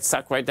 it's going to get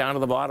sucked right down to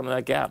the bottom of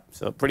that gap.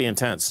 So pretty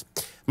intense.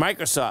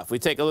 Microsoft. We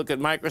take a look at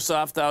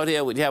Microsoft out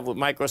here. What do you have with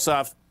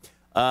Microsoft?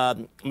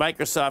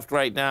 Microsoft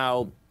right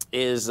now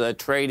is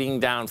trading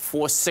down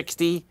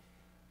 460,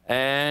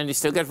 and you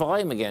still get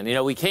volume again. You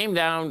know, we came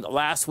down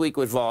last week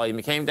with volume.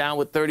 We came down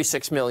with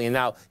 36 million.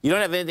 Now, you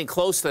don't have anything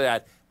close to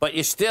that, but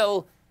you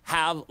still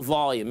have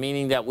volume,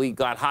 meaning that we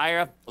got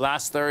higher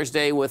last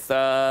Thursday with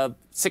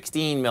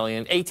 16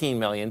 million, 18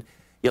 million.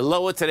 You're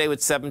lower today with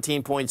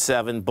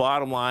 17.7.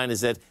 Bottom line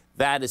is that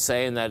that is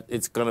saying that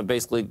it's going to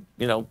basically,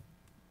 you know,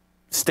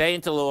 stay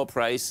into lower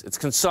price. It's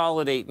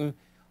consolidating.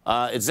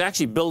 It's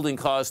actually building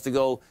cause to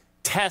go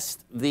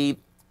test the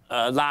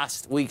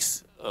last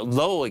week's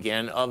low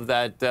again of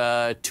that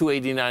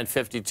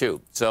 289.52.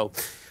 So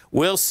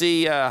we'll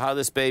see how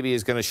this baby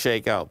is going to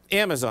shake out.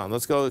 Amazon.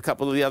 Let's go to a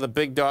couple of the other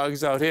big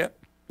dogs out here.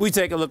 We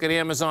take a look at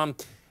Amazon.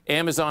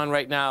 Amazon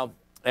right now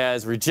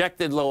has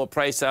rejected lower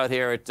price out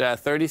here at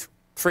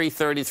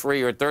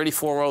 33.33 or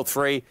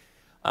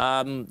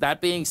 34.03.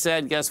 That being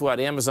said, guess what?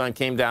 Amazon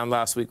came down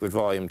last week with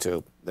volume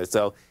too.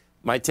 So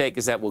my take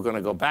is that we're going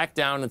to go back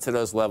down into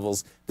those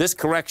levels. This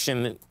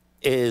correction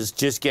is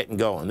just getting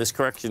going. This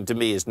correction to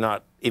me is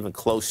not even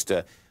close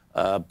to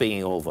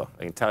being over.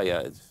 I can tell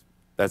you,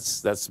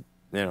 that's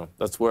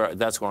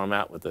where I'm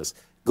at with this.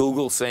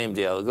 Google, same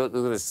deal. Look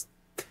at this.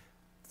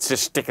 It's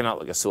just sticking out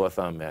like a sore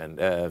thumb, man.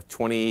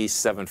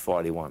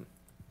 27.41.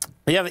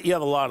 You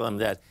have a lot of them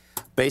that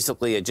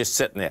basically are just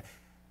sitting there.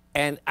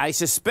 And I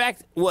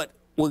suspect what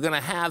we're going to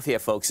have here,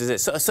 folks, is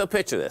this. So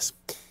picture this.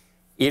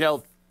 You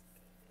know,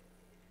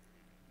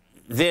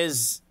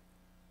 there's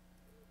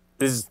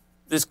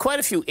quite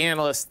a few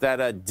analysts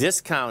that are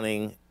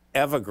discounting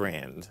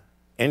Evergrande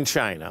in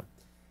China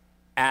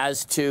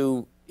as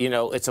to, you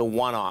know, it's a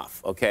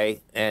one-off, okay?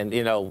 And,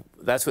 you know,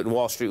 that's what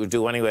Wall Street would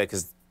do anyway,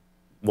 because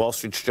Wall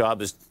Street's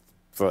job is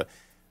for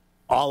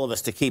all of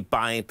us to keep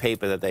buying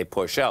paper that they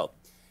push out.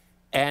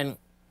 And,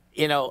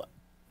 you know,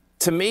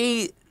 to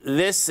me,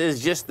 this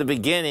is just the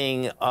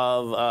beginning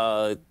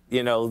of,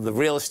 you know, the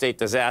real estate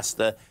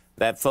disaster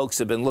that folks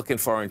have been looking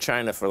for in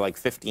China for like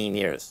 15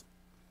 years.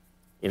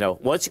 You know,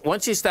 once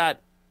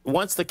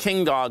the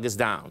king dog is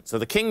down, so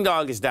the king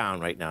dog is down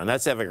right now, and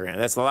that's Evergrande.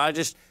 That's the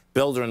largest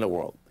builder in the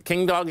world. The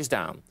king dog is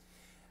down.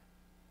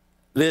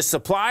 The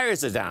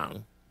suppliers are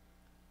down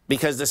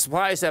because the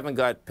suppliers haven't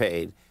got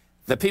paid.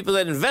 The people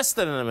that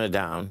invested in them are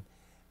down.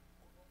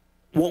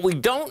 What we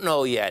don't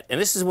know yet, and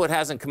this is what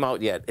hasn't come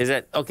out yet, is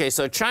that, okay,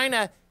 so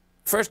China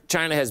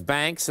has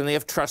banks, and they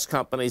have trust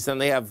companies, and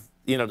they have,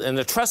 you know, and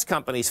the trust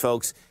companies,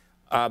 folks,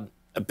 are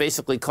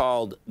basically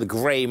called the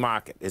gray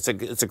market. It's a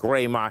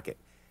gray market.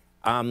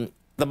 The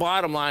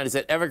bottom line is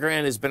that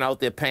Evergrande has been out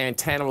there paying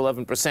 10 or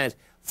 11%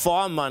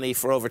 for money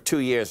for over 2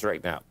 years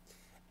right now.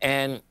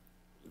 And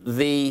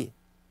the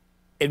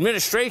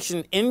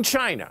administration in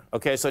China,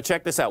 okay, so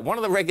check this out. One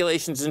of the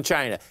regulations in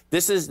China,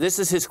 this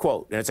is his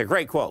quote, and it's a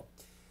great quote.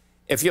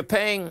 If you're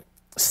paying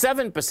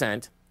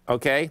 7%,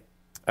 okay,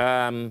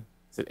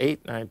 is it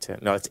 8, 9, 10?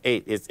 No, it's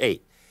 8. It's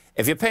 8.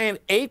 If you're paying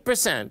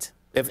 8%,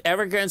 if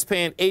Evergrande's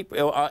paying 8,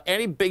 or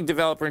any big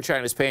developer in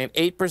China is paying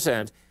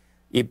 8%,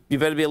 you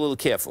better be a little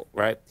careful,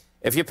 right?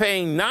 If you're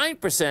paying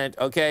 9%,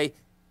 okay,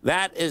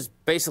 that is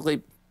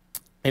basically,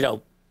 you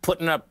know,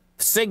 putting up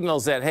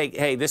signals that,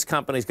 hey, this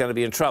company's going to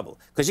be in trouble.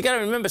 Because you got to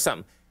remember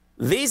something.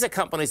 These are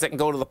companies that can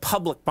go to the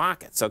public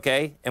markets,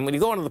 okay? And when you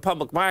go into the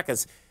public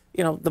markets,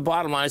 you know, the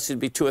bottom line should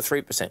be 2 or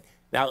 3%.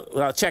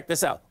 Now, check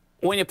this out.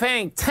 When you're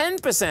paying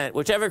 10%,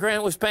 which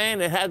Evergrande was paying,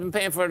 it had been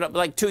paying for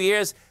like 2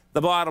 years, the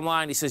bottom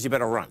line, he says, you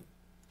better run.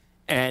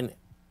 And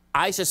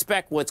I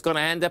suspect what's going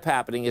to end up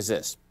happening is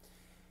this.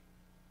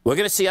 We're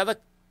going to see other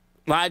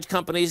large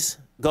companies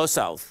go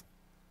south.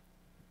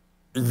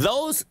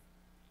 There's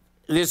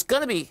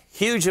going to be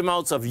huge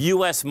amounts of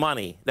U.S.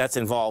 money that's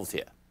involved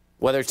here,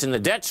 whether it's in the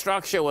debt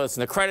structure, whether it's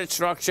in the credit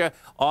structure,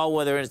 or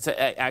whether it's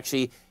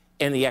actually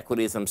in the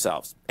equities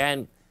themselves.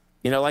 And,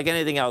 you know, like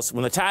anything else,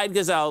 when the tide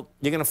goes out,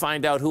 you're going to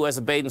find out who has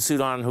a bathing suit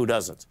on and who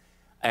doesn't.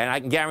 And I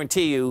can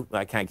guarantee you,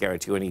 I can't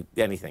guarantee you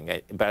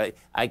anything, but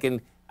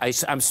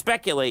I'm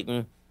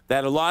speculating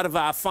that a lot of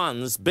our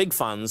funds, big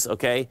funds,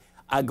 okay,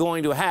 are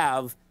going to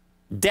have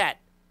debt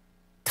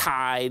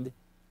tied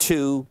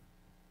to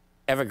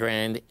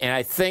Evergrande, and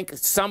I think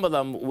some of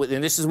them,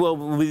 and this is where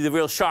will be the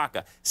real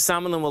shocker,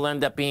 some of them will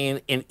end up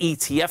being in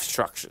ETF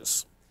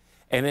structures.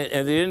 And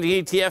in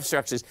the ETF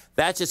structures,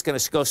 that's just going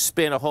to go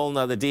spin a whole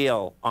nother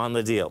deal on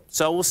the deal.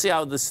 So we'll see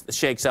how this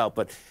shakes out,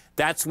 but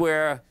that's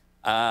where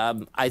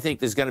I think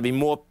there's going to be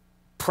more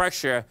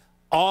pressure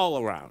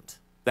all around.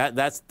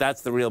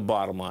 That's the real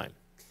bottom line.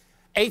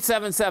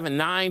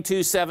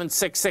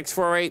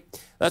 877-927-6648.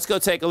 Let's go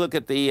take a look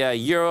at the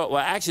euro.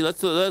 Well, actually,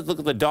 let's look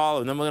at the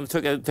dollar, and then we're going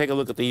to take a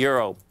look at the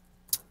euro.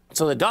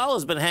 So the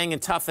dollar's been hanging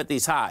tough at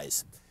these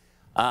highs.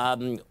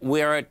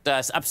 We're at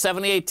up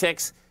 78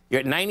 ticks. You're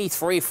at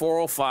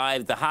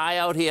 93.405. The high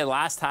out here,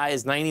 last high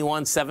is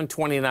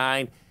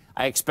 91.729.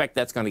 I expect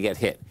that's going to get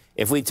hit.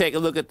 If we take a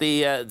look at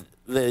the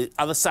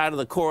other side of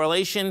the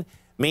correlation,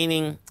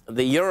 meaning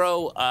the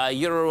euro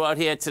out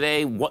here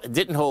today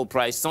didn't hold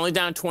price. It's only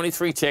down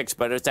 23 ticks,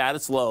 but it's at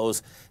its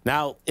lows.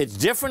 Now, it's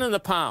different in the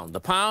pound. The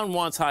pound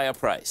wants higher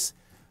price.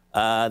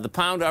 The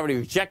pound already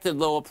rejected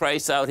lower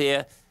price out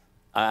here.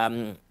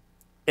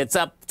 It's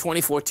up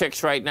 24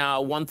 ticks right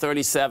now,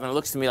 137. It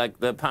looks to me like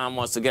the pound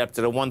wants to get up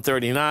to the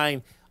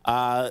 139.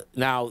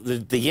 Now,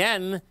 the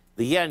yen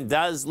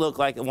does look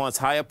like it wants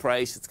higher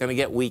price. It's going to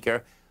get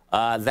weaker.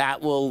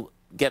 That will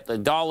get the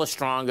dollar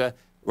stronger.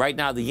 Right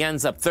now, the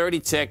yen's up 30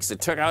 ticks. It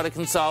took out a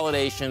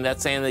consolidation.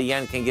 That's saying the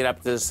yen can get up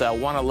to this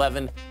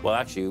 111. Well,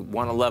 actually,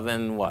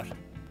 111 what?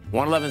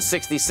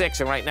 111.66,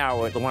 and right now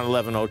we're at the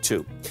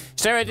 111.02.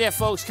 Stay right there,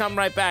 folks. Come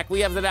right back.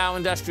 We have the Dow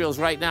Industrials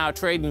right now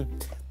trading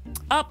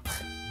up.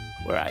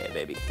 Where are you,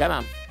 baby? Come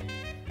on.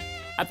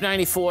 Up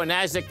 94.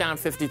 NASDAQ down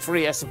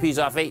 53. S&P's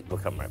off 8. We'll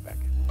come right back.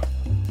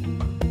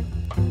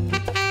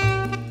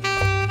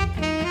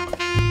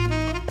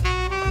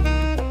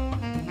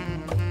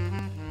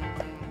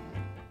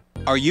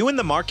 Are you in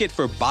the market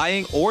for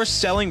buying or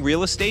selling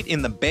real estate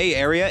in the Bay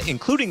Area,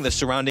 including the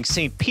surrounding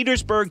St.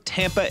 Petersburg,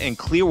 Tampa, and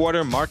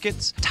Clearwater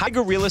markets?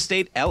 Tiger Real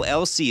Estate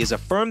LLC is a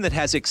firm that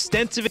has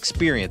extensive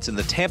experience in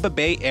the Tampa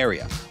Bay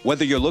area.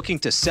 Whether you're looking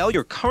to sell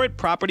your current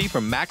property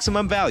for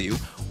maximum value,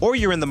 or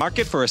you're in the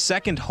market for a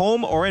second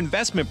home or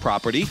investment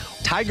property,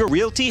 Tiger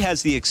Realty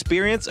has the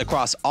experience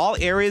across all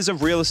areas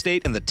of real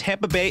estate in the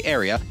Tampa Bay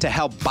area to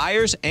help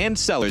buyers and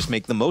sellers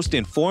make the most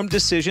informed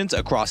decisions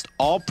across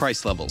all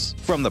price levels.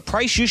 From the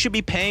price you should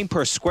be paying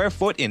per square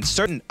foot in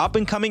certain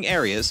up-and-coming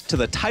areas to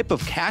the type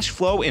of cash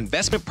flow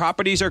investment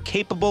properties are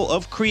capable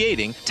of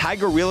creating,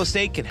 Tiger Real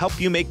Estate can help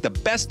you make the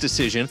best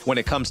decision when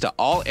it comes to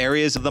all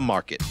areas of the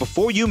market.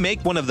 Before you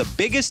make one of the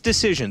biggest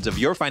decisions of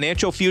your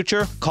financial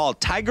future, call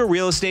Tiger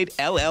Real Estate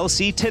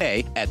LLC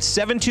today at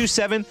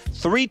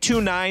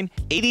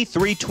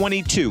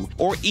 727-329-8322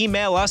 or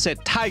email us at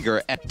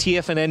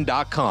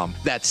tiger@tfnn.com.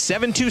 That's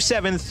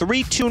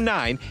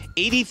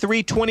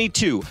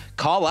 727-329-8322.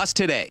 Call us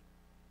today.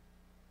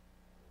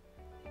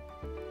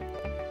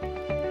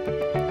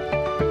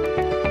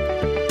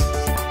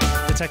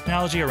 The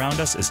technology around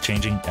us is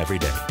changing every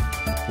day.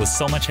 With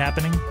so much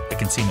happening, it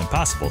can seem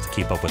impossible to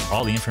keep up with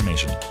all the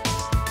information.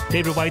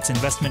 David White's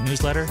investment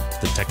newsletter,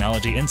 The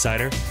Technology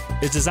Insider,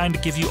 is designed to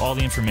give you all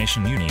the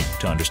information you need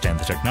to understand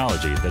the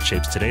technology that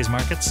shapes today's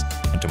markets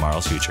and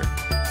tomorrow's future.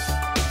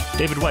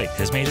 David White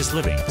has made his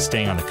living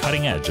staying on the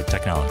cutting edge of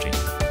technology.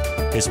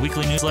 His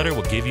weekly newsletter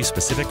will give you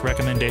specific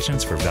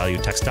recommendations for value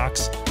tech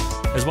stocks,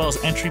 as well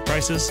as entry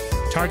prices,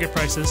 target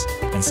prices,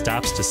 and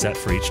stops to set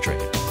for each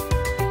trade.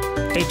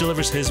 Dave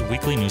delivers his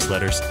weekly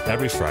newsletters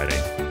every Friday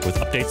with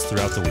updates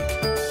throughout the week.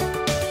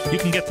 You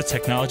can get the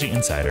Technology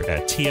Insider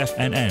at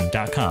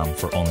TFNN.com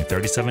for only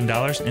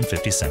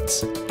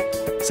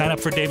 $37.50. Sign up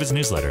for David's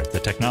newsletter,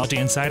 The Technology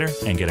Insider,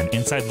 and get an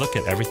inside look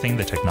at everything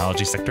the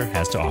technology sector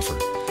has to offer.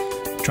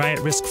 Try it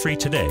risk-free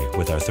today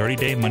with our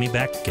 30-day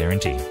money-back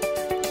guarantee.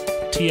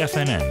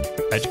 TFNN,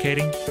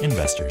 educating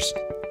investors.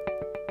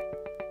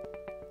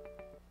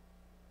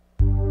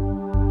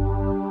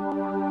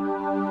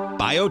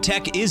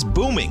 biotech is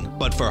booming,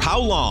 but for how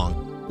long?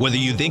 Whether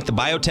you think the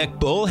biotech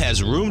bull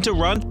has room to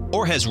run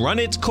or has run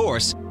its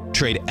course,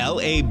 trade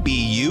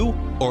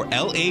LABU or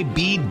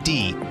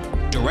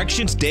LABD.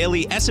 Direction's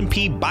daily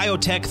S&P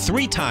Biotech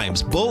 3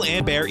 times bull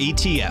and bear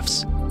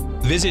ETFs.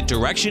 Visit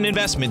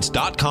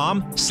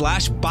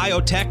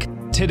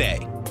directioninvestments.com/biotech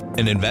today.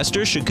 An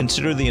investor should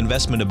consider the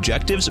investment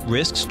objectives,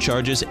 risks,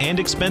 charges, and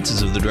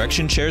expenses of the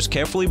Direction shares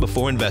carefully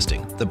before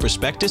investing. The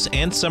prospectus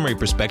and summary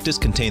prospectus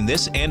contain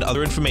this and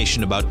other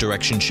information about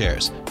Direction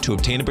shares. To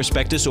obtain a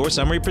prospectus or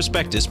summary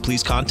prospectus,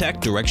 please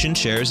contact Direction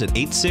shares at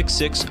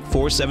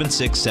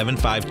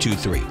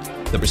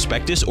 866-476-7523. The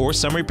prospectus or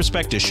summary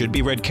prospectus should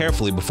be read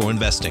carefully before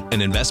investing.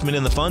 An investment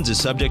in the funds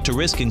is subject to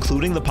risk,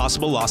 including the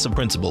possible loss of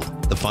principal.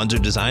 The funds are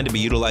designed to be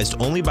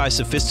utilized only by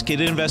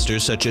sophisticated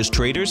investors such as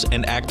traders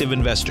and active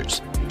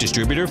investors.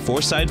 Distributor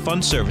Foreside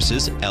Fund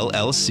Services,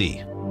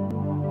 LLC.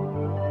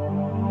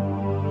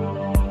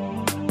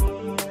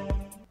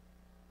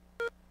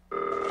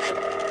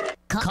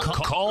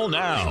 Call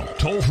now,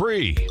 toll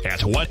free at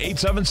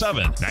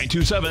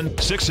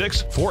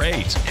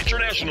 1-877-927-6648.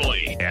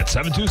 Internationally at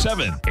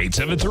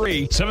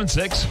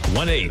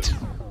 727-873-7618.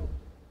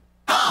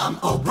 Tom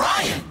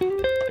O'Brien.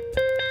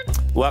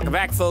 Welcome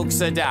back, folks.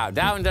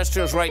 Dow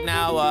Industrials right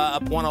now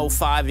up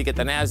 105. You get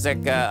the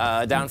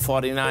NASDAQ down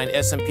 49.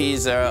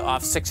 S&Ps are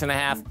off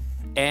 6.5.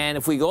 And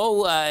if we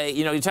go,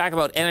 you talk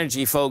about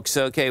energy, folks.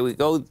 Okay, we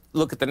go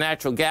look at the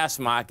natural gas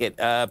market.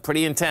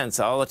 Pretty intense.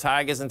 All the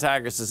tigers and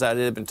tigresses out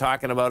there have been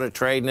talking about it,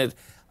 trading it,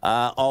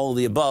 all of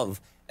the above.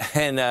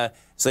 And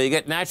so you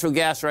get natural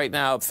gas right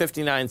now at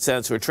 59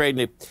 cents. We're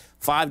trading at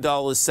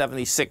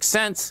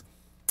 $5.76.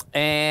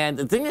 And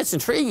the thing that's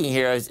intriguing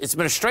here is it's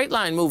been a straight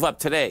line move up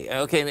today.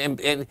 Okay,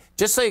 and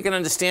just so you can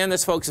understand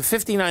this, folks, a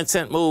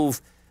 59-cent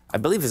move, I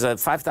believe, is a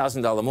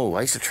 $5,000 move.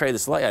 I used to trade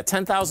this like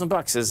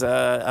 $10,000 is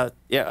a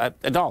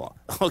dollar.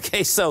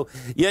 Okay, so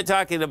you're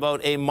talking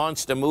about a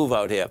monster move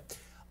out here.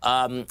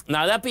 Now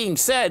that being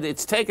said,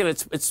 it's taken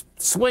its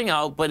swing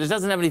out, but it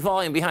doesn't have any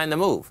volume behind the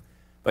move.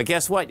 But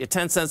guess what? You're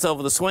 10 cents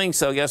over the swing,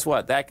 so guess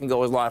what? That can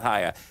go a lot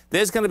higher.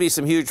 There's going to be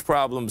some huge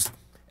problems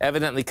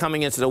evidently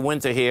coming into the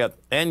winter here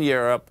in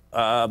Europe,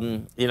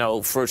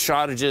 for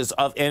shortages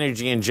of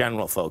energy in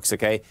general, folks,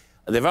 okay?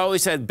 They've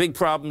always had big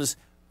problems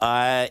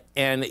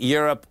in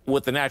Europe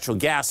with the natural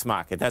gas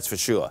market, that's for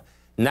sure.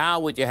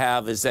 Now what you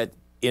have is that,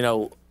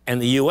 in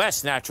the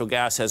U.S., natural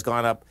gas has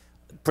gone up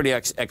pretty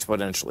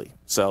exponentially.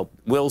 So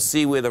we'll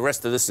see where the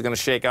rest of this is going to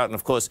shake out. And,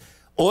 of course,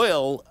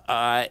 oil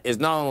is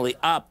not only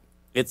up,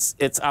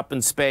 it's up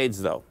in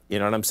spades, though. You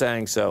know what I'm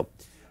saying? So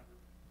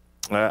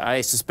I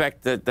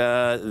suspect that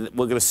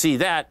we're going to see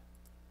that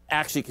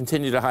actually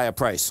continue to higher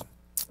price.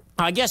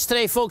 Our guest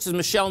today, folks, is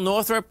Michelle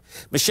Northrup.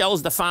 Michelle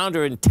is the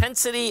founder of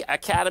Intensity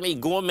Academy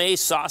Gourmet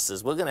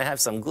Sauces. We're going to have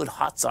some good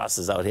hot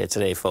sauces out here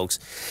today, folks.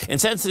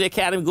 Intensity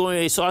Academy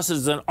Gourmet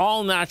Sauces is an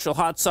all-natural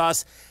hot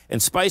sauce and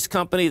spice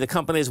company. The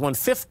company has won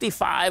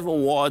 55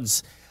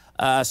 awards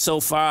so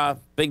far.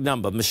 Big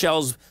number.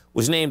 Michelle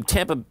was named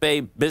Tampa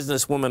Bay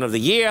Businesswoman of the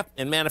Year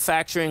in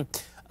manufacturing.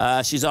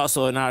 She's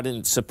also an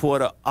ardent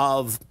supporter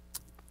of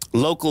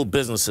local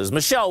businesses.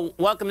 Michelle,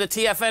 welcome to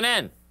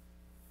TFNN.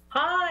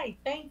 Hi,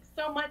 thanks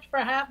so much for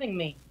having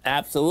me.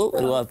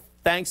 Absolutely. Well,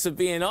 thanks for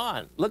being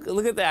on. Look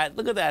at that.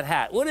 Look at that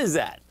hat. What is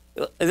that?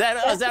 Is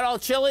that all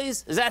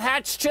chilies? Is that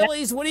Hatch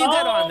chilies? What do you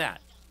got on that?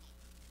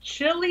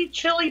 Chili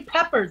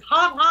peppers.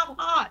 Hot, hot,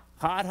 hot.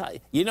 Hot, hot.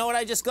 You know what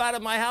I just got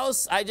at my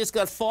house? I just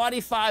got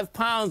 45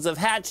 pounds of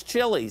Hatch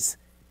chilies.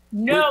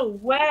 No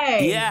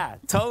way. Yeah,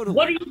 totally.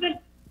 What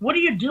are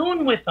you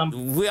doing with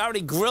them? We already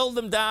grilled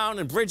them down,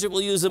 and Bridget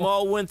will use them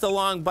all winter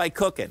long by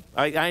cooking.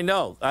 I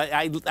know.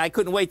 I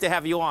couldn't wait to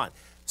have you on.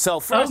 So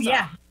first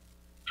off,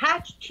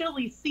 Hatch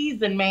chili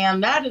season,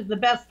 man. That is the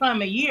best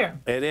time of year.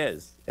 It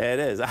is. It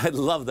is. I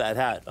love that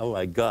hat. Oh,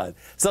 my God.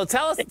 So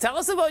tell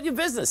us about your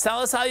business. Tell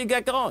us how you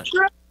get going.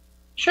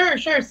 Sure.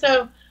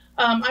 So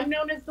I'm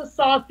known as the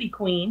Saucy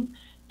Queen,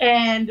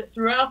 and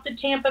throughout the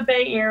Tampa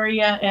Bay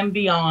area and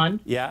beyond.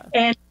 Yeah.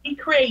 And we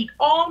create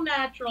all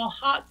natural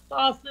hot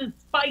sauces,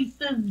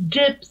 spices,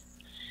 dips,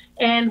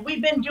 and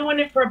we've been doing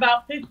it for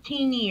about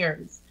 15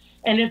 years.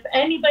 And if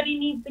anybody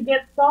needs to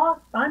get sauce,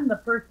 I'm the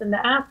person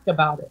to ask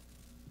about it.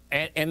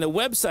 And the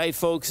website,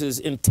 folks, is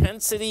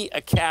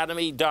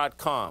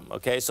intensityacademy.com.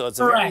 Okay, so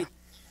it's a Correct.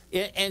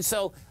 And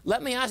so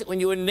let me ask you, when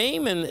you were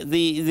naming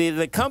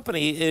the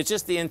company, it's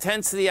just the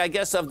intensity, I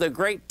guess, of the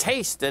great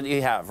taste that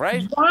you have,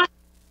 right? Right.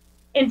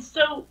 And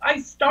so I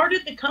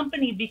started the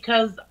company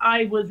because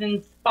I was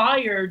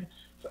inspired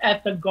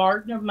at the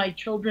garden of my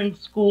children's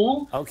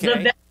school. Okay. The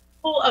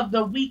vegetable of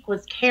the week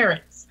was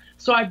carrots.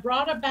 So I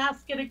brought a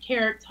basket of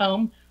carrots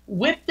home,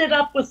 whipped it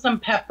up with some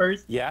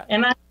peppers. Yeah.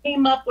 And I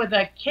came up with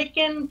a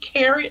kickin'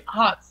 carrot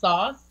hot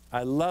sauce.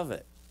 I love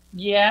it.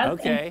 Yes.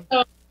 Okay. And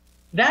so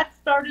that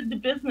started the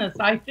business.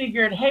 I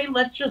figured, hey,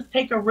 let's just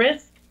take a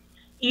risk.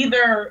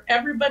 Either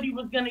everybody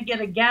was going to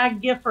get a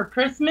gag gift for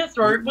Christmas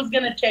or it was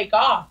going to take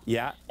off.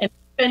 Yeah. And it's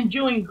been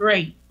doing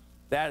great.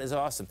 That is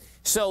awesome.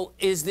 So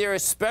is there a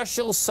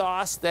special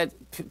sauce that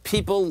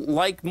people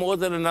like more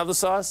than another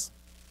sauce?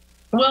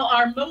 Well,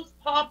 our most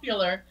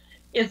popular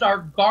is our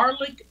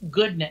garlic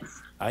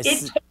goodness. It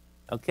takes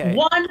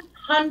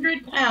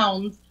 100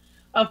 pounds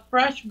of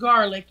fresh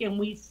garlic, and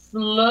we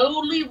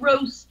slowly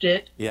roast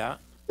it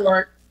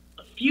for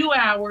a few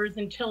hours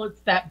until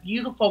it's that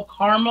beautiful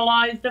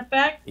caramelized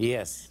effect.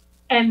 Yes.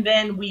 And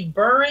then we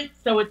burr it,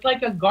 so it's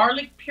like a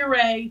garlic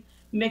puree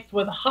mixed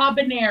with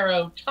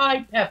habanero,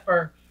 Thai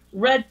pepper,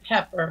 red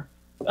pepper,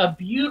 a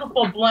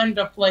beautiful blend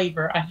of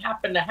flavor. I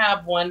happen to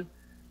have one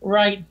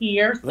right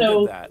here.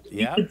 So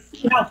you can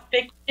see how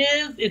thick it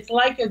is. It's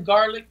like a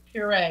garlic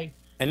puree.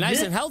 And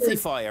nice and healthy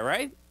for you,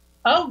 right?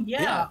 Oh,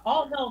 yeah,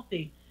 all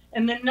healthy.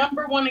 And the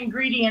 #1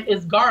 ingredient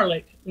is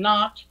garlic,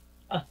 not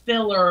a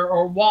filler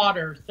or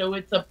water. So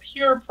it's a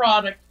pure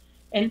product,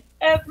 and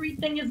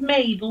everything is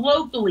made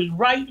locally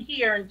right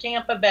here in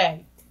Tampa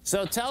Bay.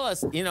 So tell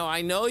us, you know,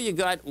 I know you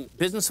got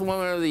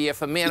Businesswoman of the Year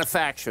for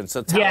manufacturing.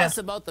 So tell us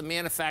about the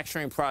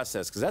manufacturing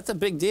process, because that's a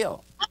big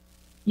deal.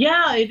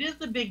 Yeah, it is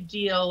a big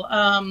deal.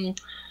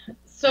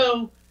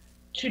 So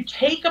to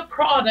take a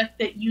product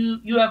that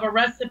you have a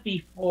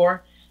recipe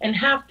for and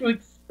have to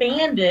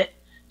expand it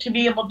to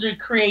be able to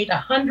create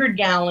 100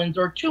 gallons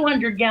or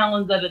 200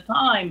 gallons at a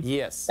time,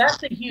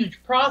 that's a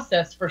huge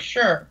process for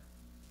sure.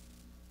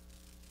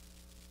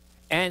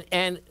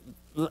 And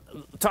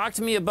talk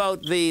to me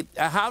about the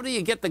how do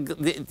you get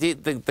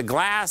the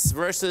glass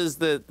versus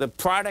the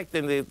product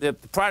and the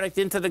product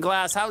into the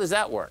glass? How does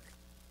that work?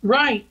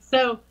 Right.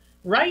 So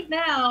right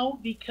now,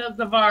 because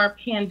of our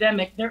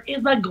pandemic, there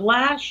is a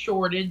glass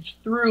shortage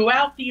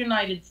throughout the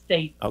United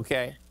States.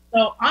 Okay.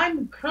 So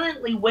I'm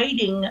currently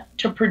waiting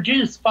to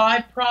produce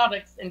 5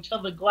 products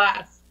until the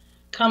glass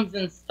comes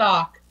in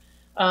stock.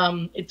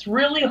 It's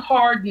really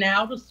hard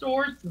now to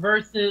source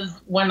versus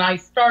when I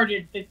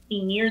started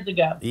 15 years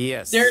ago.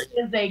 Yes. There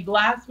is a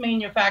glass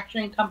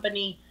manufacturing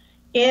company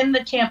in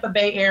the Tampa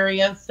Bay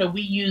area, so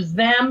we use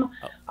them.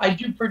 I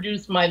do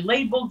produce my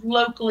labels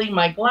locally,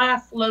 my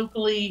glass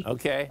locally.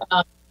 Okay.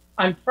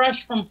 I'm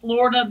fresh from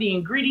Florida. The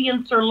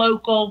ingredients are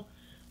local.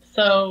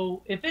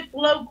 So if it's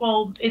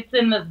local, it's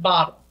in this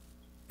bottle.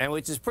 And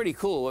which is pretty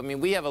cool. I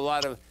mean, we have a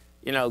lot of,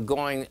 you know,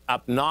 going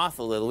up north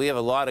a little, we have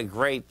a lot of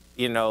great,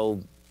 you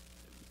know,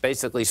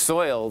 basically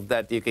soil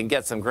that you can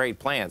get some great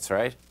plants,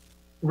 right?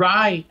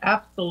 Right,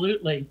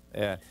 absolutely.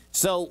 Yeah.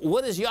 So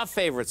what is your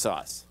favorite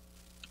sauce?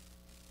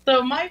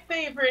 So my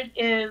favorite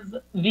is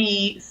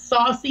the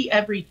saucy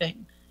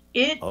everything.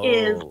 It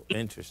is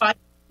interesting.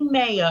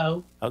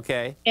 Mayo.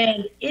 Okay.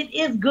 And it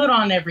is good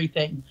on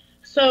everything.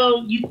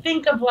 So you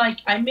think of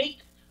like, I make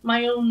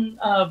my own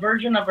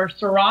version of our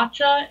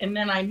sriracha, and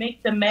then I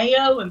make the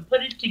mayo and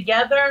put it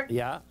together.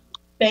 Yeah.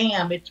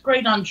 Bam. It's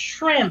great on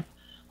shrimp,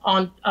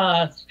 on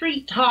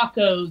street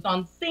tacos,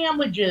 on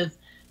sandwiches,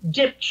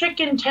 dip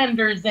chicken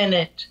tenders in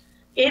it.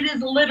 It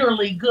is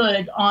literally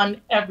good on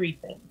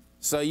everything.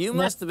 So you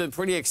must have been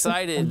pretty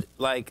excited.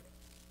 Like,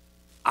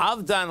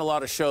 I've done a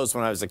lot of shows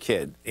when I was a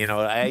kid. You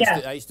know,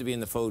 I used to be in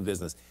the food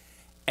business.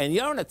 And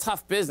you're in a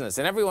tough business,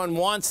 and everyone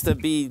wants to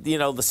be, you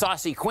know, the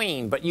saucy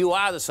queen, but you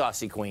are the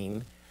saucy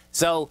queen.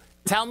 So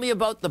tell me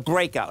about the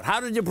breakout. How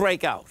did you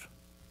break out?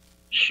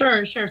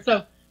 Sure.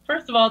 So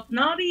first of all, it's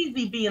not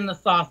easy being the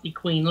saucy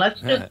queen.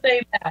 Let's just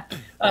say that.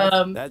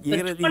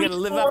 You're gonna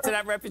live up to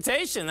that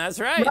reputation. That's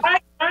right.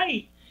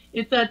 Right.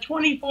 It's a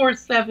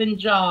 24/7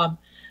 job.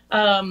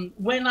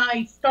 When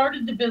I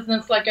started the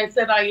business, like I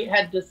said, I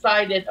had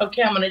decided,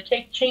 okay, I'm going to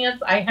take a chance.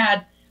 I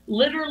had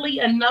literally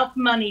enough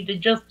money to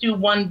just do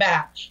 1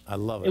 batch. I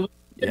love it. It was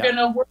either going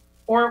to work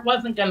or it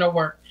wasn't going to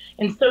work.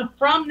 And so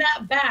from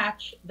that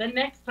batch, the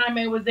next time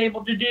I was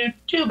able to do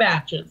 2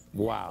 batches.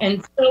 Wow.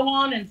 And so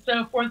on and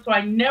so forth. So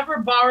I never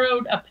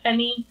borrowed a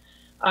penny.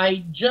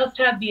 I just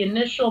had the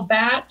initial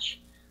batch,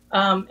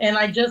 and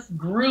I just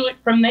grew it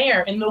from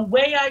there. And the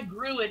way I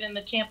grew it in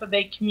the Tampa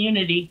Bay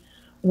community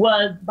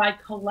was by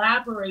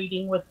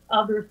collaborating with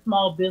other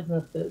small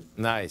businesses.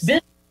 Nice.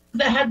 Businesses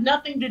that had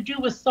nothing to do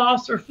with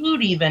sauce or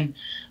food even.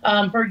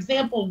 For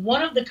example,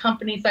 one of the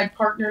companies I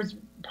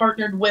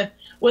partnered with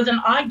was an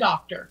eye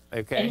doctor.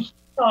 Okay. And he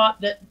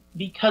thought that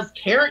because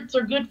carrots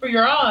are good for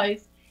your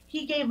eyes,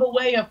 he gave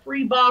away a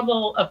free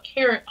bottle of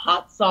carrot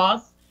hot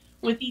sauce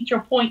with each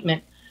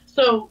appointment.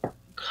 So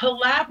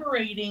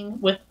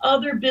collaborating with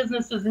other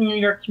businesses in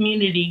your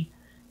community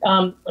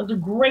is a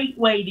great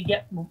way to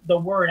get the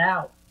word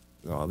out.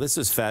 Oh, this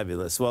is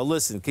fabulous. Well,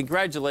 listen,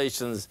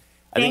 congratulations.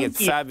 I think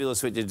it's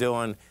fabulous what you're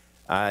doing.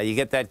 You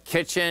get that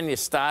kitchen. You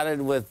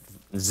started with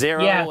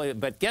 0,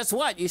 but guess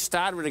what? You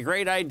started with a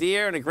great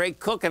idea and a great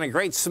cook and a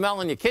great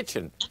smell in your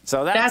kitchen.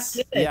 So that's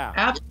it. Yeah,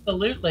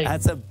 absolutely.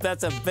 That's a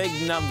big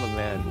number,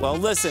 man. Well,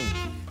 listen,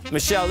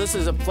 Michelle, this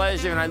is a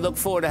pleasure, and I look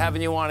forward to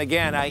having you on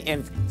again.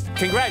 And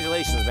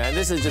congratulations, man.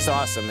 This is just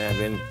awesome, man.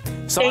 And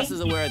sauces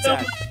are where it's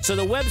at. So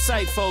the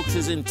website, folks,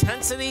 is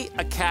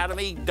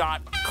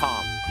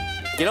intensityacademy.com.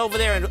 Get over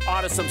there and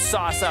order some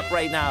sauce up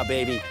right now,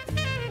 baby.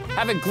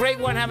 Have a great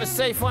one. Have a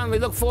safe one. We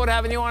look forward to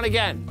having you on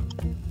again.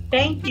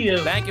 Thank you.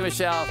 Thank you,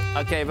 Michelle.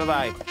 Okay,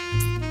 bye-bye.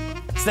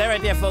 Stay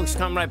right there, folks.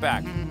 Come right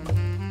back.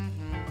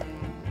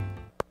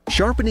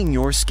 Sharpening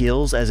your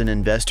skills as an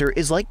investor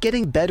is like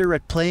getting better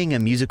at playing a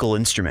musical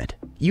instrument.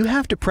 You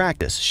have to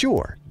practice,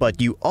 sure, but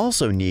you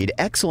also need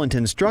excellent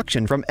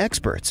instruction from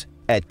experts.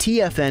 At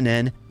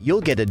TFNN,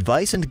 you'll get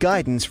advice and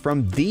guidance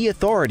from the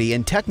authority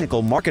in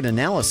technical market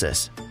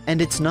analysis. And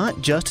it's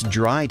not just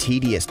dry,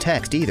 tedious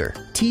text either.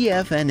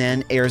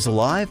 TFNN airs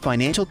live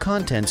financial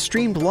content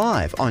streamed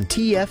live on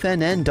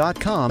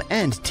TFNN.com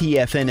and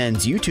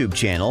TFNN's YouTube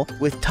channel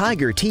with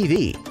Tiger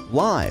TV,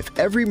 live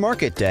every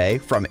market day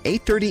from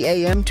 8:30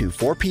 a.m. to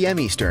 4 p.m.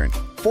 Eastern.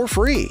 For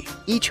free.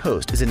 Each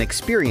host is an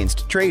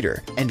experienced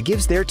trader and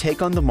gives their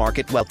take on the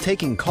market while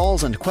taking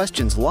calls and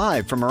questions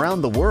live from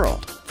around the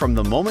world. From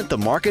the moment the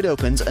market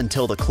opens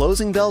until the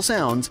closing bell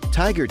sounds,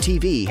 Tiger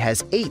TV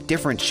has 8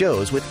 different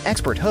shows with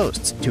expert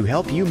hosts to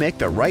help you make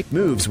the right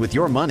moves with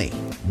your money.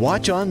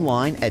 Watch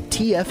online at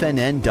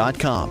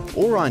TFNN.com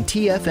or on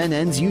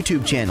TFNN's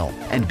YouTube channel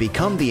and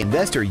become the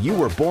investor you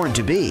were born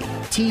to be.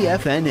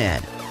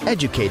 TFNN,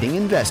 educating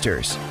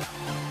investors.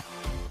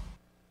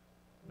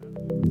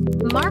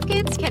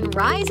 Markets can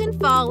rise and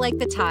fall like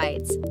the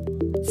tides.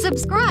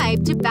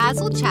 Subscribe to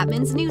Basil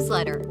Chapman's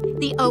newsletter,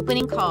 The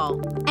Opening Call,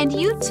 and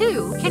you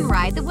too can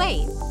ride the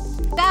wave.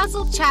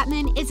 Basil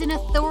Chapman is an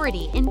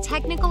authority in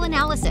technical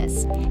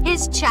analysis.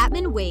 His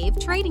Chapman Wave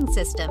trading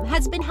system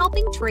has been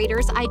helping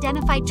traders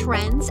identify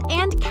trends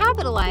and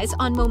capitalize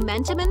on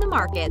momentum in the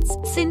markets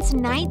since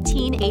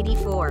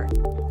 1984.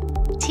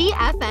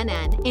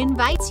 TFNN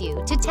invites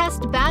you to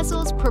test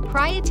Basil's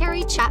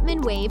proprietary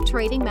Chapman Wave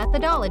trading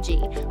methodology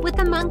with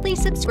a monthly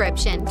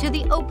subscription to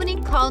the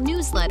Opening Call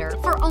newsletter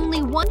for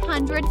only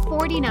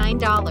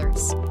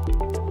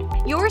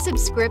 $149. Your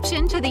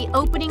subscription to the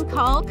Opening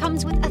Call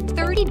comes with a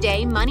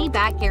 30-day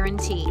money-back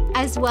guarantee,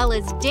 as well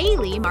as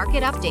daily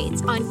market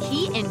updates on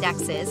key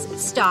indexes,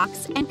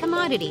 stocks, and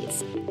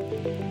commodities.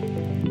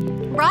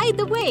 Ride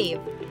the wave.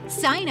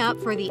 Sign up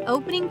for the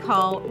Opening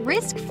Call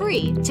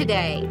risk-free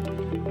today.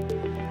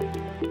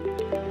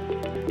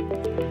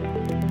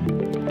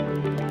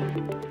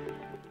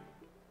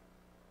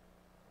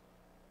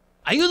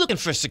 Are you looking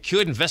for a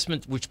secured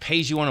investment which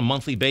pays you on a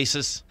monthly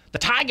basis? The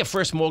Tiger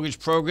First Mortgage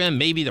Program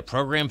may be the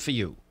program for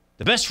you.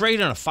 The best rate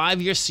on a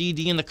 5-year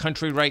CD in the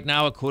country right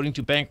now, according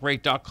to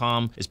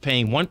Bankrate.com, is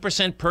paying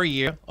 1% per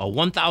year or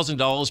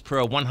 $1,000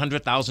 per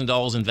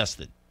 $100,000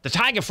 invested. The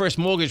Tiger First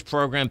Mortgage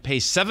Program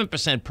pays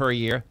 7% per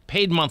year,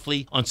 paid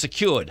monthly, on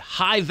secured,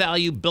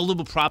 high-value,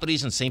 buildable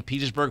properties in St.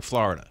 Petersburg,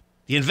 Florida.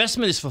 The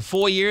investment is for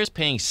 4 years,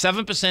 paying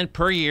 7%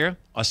 per year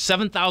or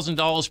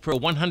 $7,000 per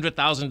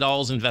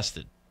 $100,000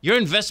 invested. Your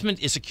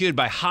investment is secured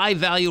by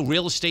high-value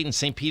real estate in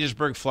St.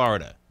 Petersburg,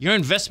 Florida. Your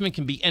investment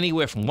can be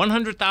anywhere from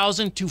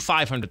 $100,000 to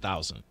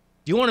 $500,000. Do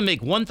you want to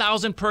make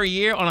 $1,000 per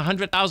year on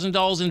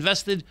 $100,000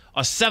 invested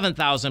or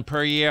 $7,000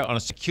 per year on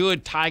a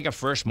secured Tiger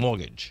First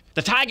mortgage?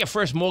 The Tiger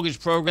First Mortgage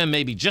Program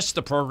may be just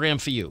the program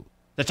for you.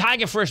 The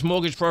Tiger First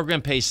Mortgage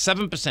Program pays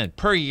 7%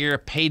 per year,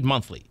 paid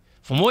monthly.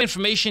 For more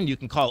information, you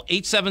can call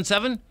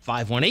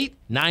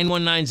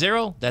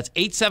 877-518-9190. That's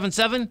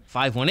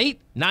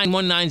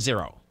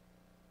 877-518-9190.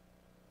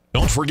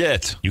 Don't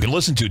forget, you can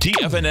listen to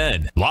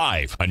TFNN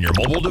live on your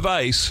mobile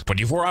device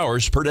 24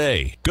 hours per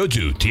day. Go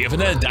to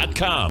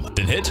TFNN.com,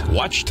 then hit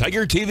Watch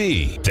Tiger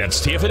TV.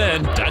 That's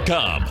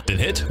TFNN.com, then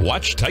hit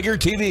Watch Tiger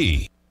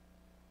TV.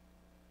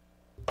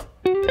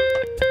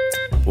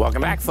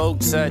 Welcome back,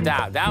 folks.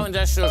 Dow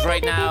Industrials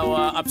right now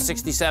up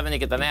 67. You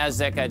get the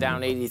NASDAQ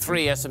down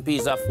 83.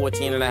 S&P's up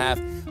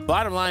 14.5.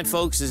 Bottom line,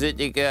 folks, is that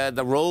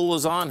the roll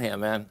is on here,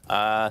 man.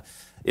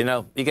 You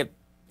know, you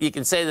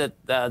can say that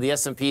the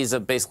S&P's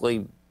are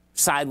basically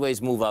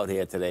sideways move out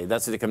here today.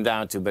 That's what it come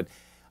down to. But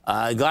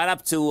got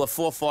up to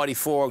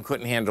 444 and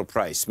couldn't handle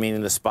price,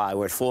 meaning the SPY.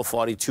 We're at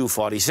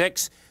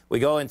 442.46. We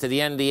go into the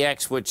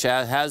NDX, which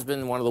has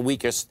been one of the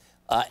weakest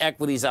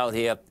equities out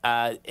here,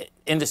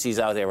 indices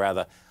out here,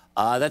 rather.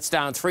 That's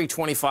down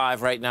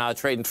 325 right now,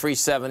 trading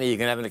 370. You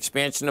can have an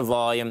expansion of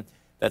volume.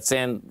 That's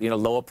saying, you know,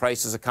 lower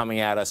prices are coming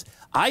at us.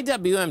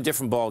 IWM,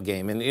 different ball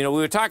game. And, you know, we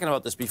were talking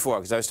about this before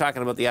because I was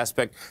talking about the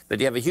aspect that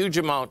you have a huge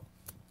amount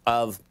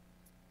of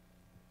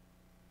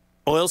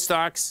oil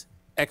stocks,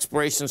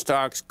 exploration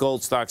stocks,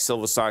 gold stocks,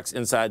 silver stocks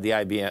inside the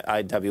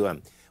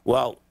IWM.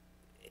 Well,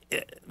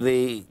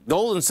 the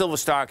gold and silver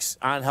stocks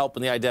aren't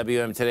helping the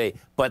IWM today,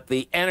 but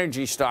the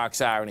energy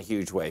stocks are in a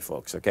huge way,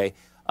 folks, okay?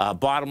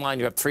 Bottom line,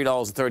 you're up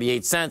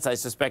 $3.38. I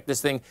suspect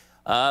this thing,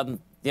 you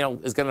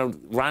know, is going to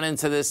run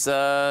into this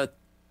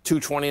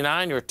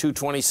 229 or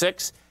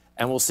 226,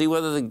 and we'll see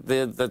whether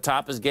the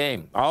top is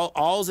game.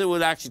 All it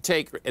would actually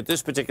take at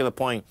this particular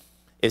point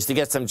is to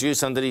get some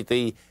juice underneath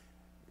the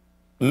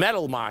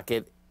metal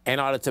market in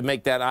order to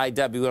make that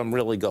IWM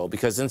really go,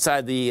 because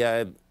inside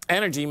the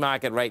energy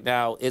market right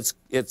now, it's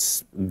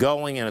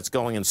going, and it's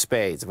going in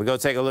spades. If we go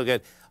take a look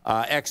at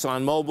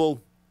ExxonMobil,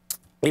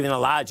 even the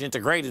large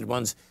integrated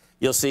ones,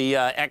 you'll see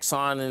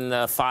Exxon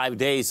in 5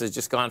 days has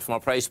just gone from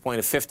a price point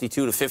of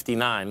 52 to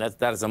 59.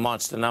 That is a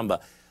monster number.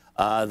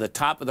 The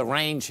top of the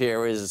range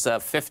here is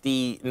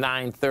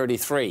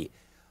 59.33.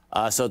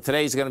 So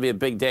today's going to be a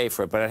big day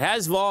for it. But it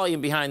has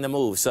volume behind the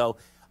move. So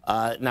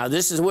Now,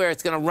 this is where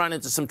it's going to run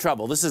into some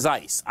trouble. This is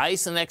ICE.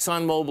 ICE and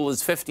ExxonMobil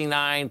is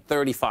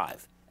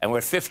 59.35, and we're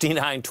at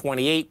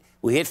 59.28.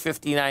 We hit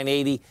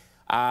 59.80.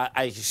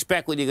 I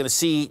expect what you're going to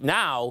see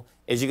now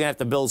is you're going to have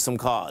to build some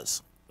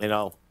cars, you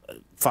know,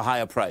 for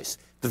higher price.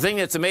 The thing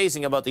that's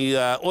amazing about the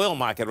oil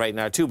market right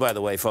now, too, by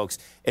the way, folks,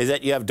 is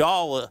that you have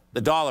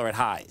the dollar at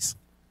highs.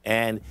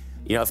 And,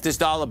 you know, if this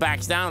dollar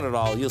backs down at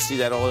all, you'll see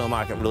that oil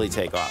market really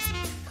take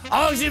off.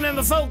 Always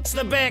remember, folks,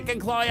 the bear can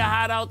claw your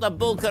heart out, the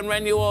bull can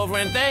run you over,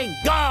 and thank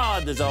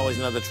God there's always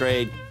another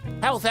trade.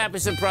 Health,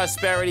 happiness, and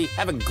prosperity.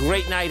 Have a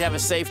great night. Have a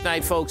safe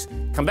night, folks.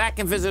 Come back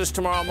and visit us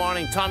tomorrow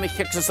morning. Tommy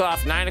kicks us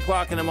off 9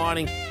 o'clock in the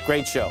morning.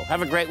 Great show.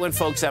 Have a great one,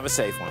 folks. Have a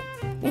safe one.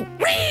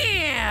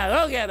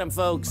 Go get them,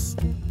 folks.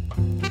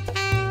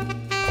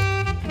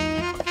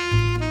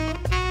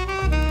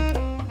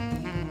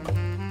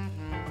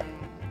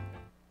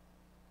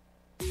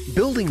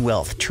 Building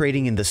wealth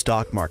trading in the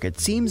stock market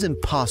seems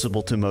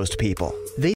impossible to most people. They